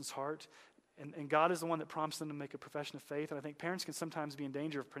in a person's heart, and God is the one that prompts them to make a profession of faith. And I think parents can sometimes be in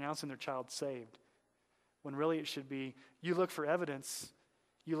danger of pronouncing their child saved, when really it should be, you look for evidence,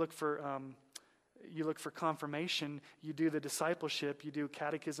 you look for confirmation, you do the discipleship, you do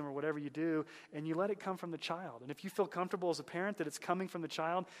catechism or whatever you do, and you let it come from the child. And if you feel comfortable as a parent that it's coming from the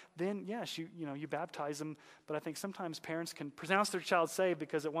child, then yes, you baptize them. But I think sometimes parents can pronounce their child saved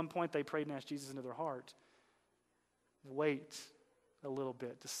because at one point they prayed and asked Jesus into their heart. Wait a little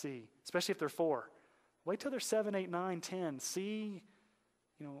bit to see, especially if they're 4. Wait till they're 7, 8, 9, 10. See,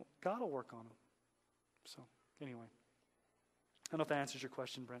 God will work on them. So anyway, I don't know if that answers your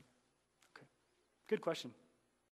question, Brent. Okay, good question.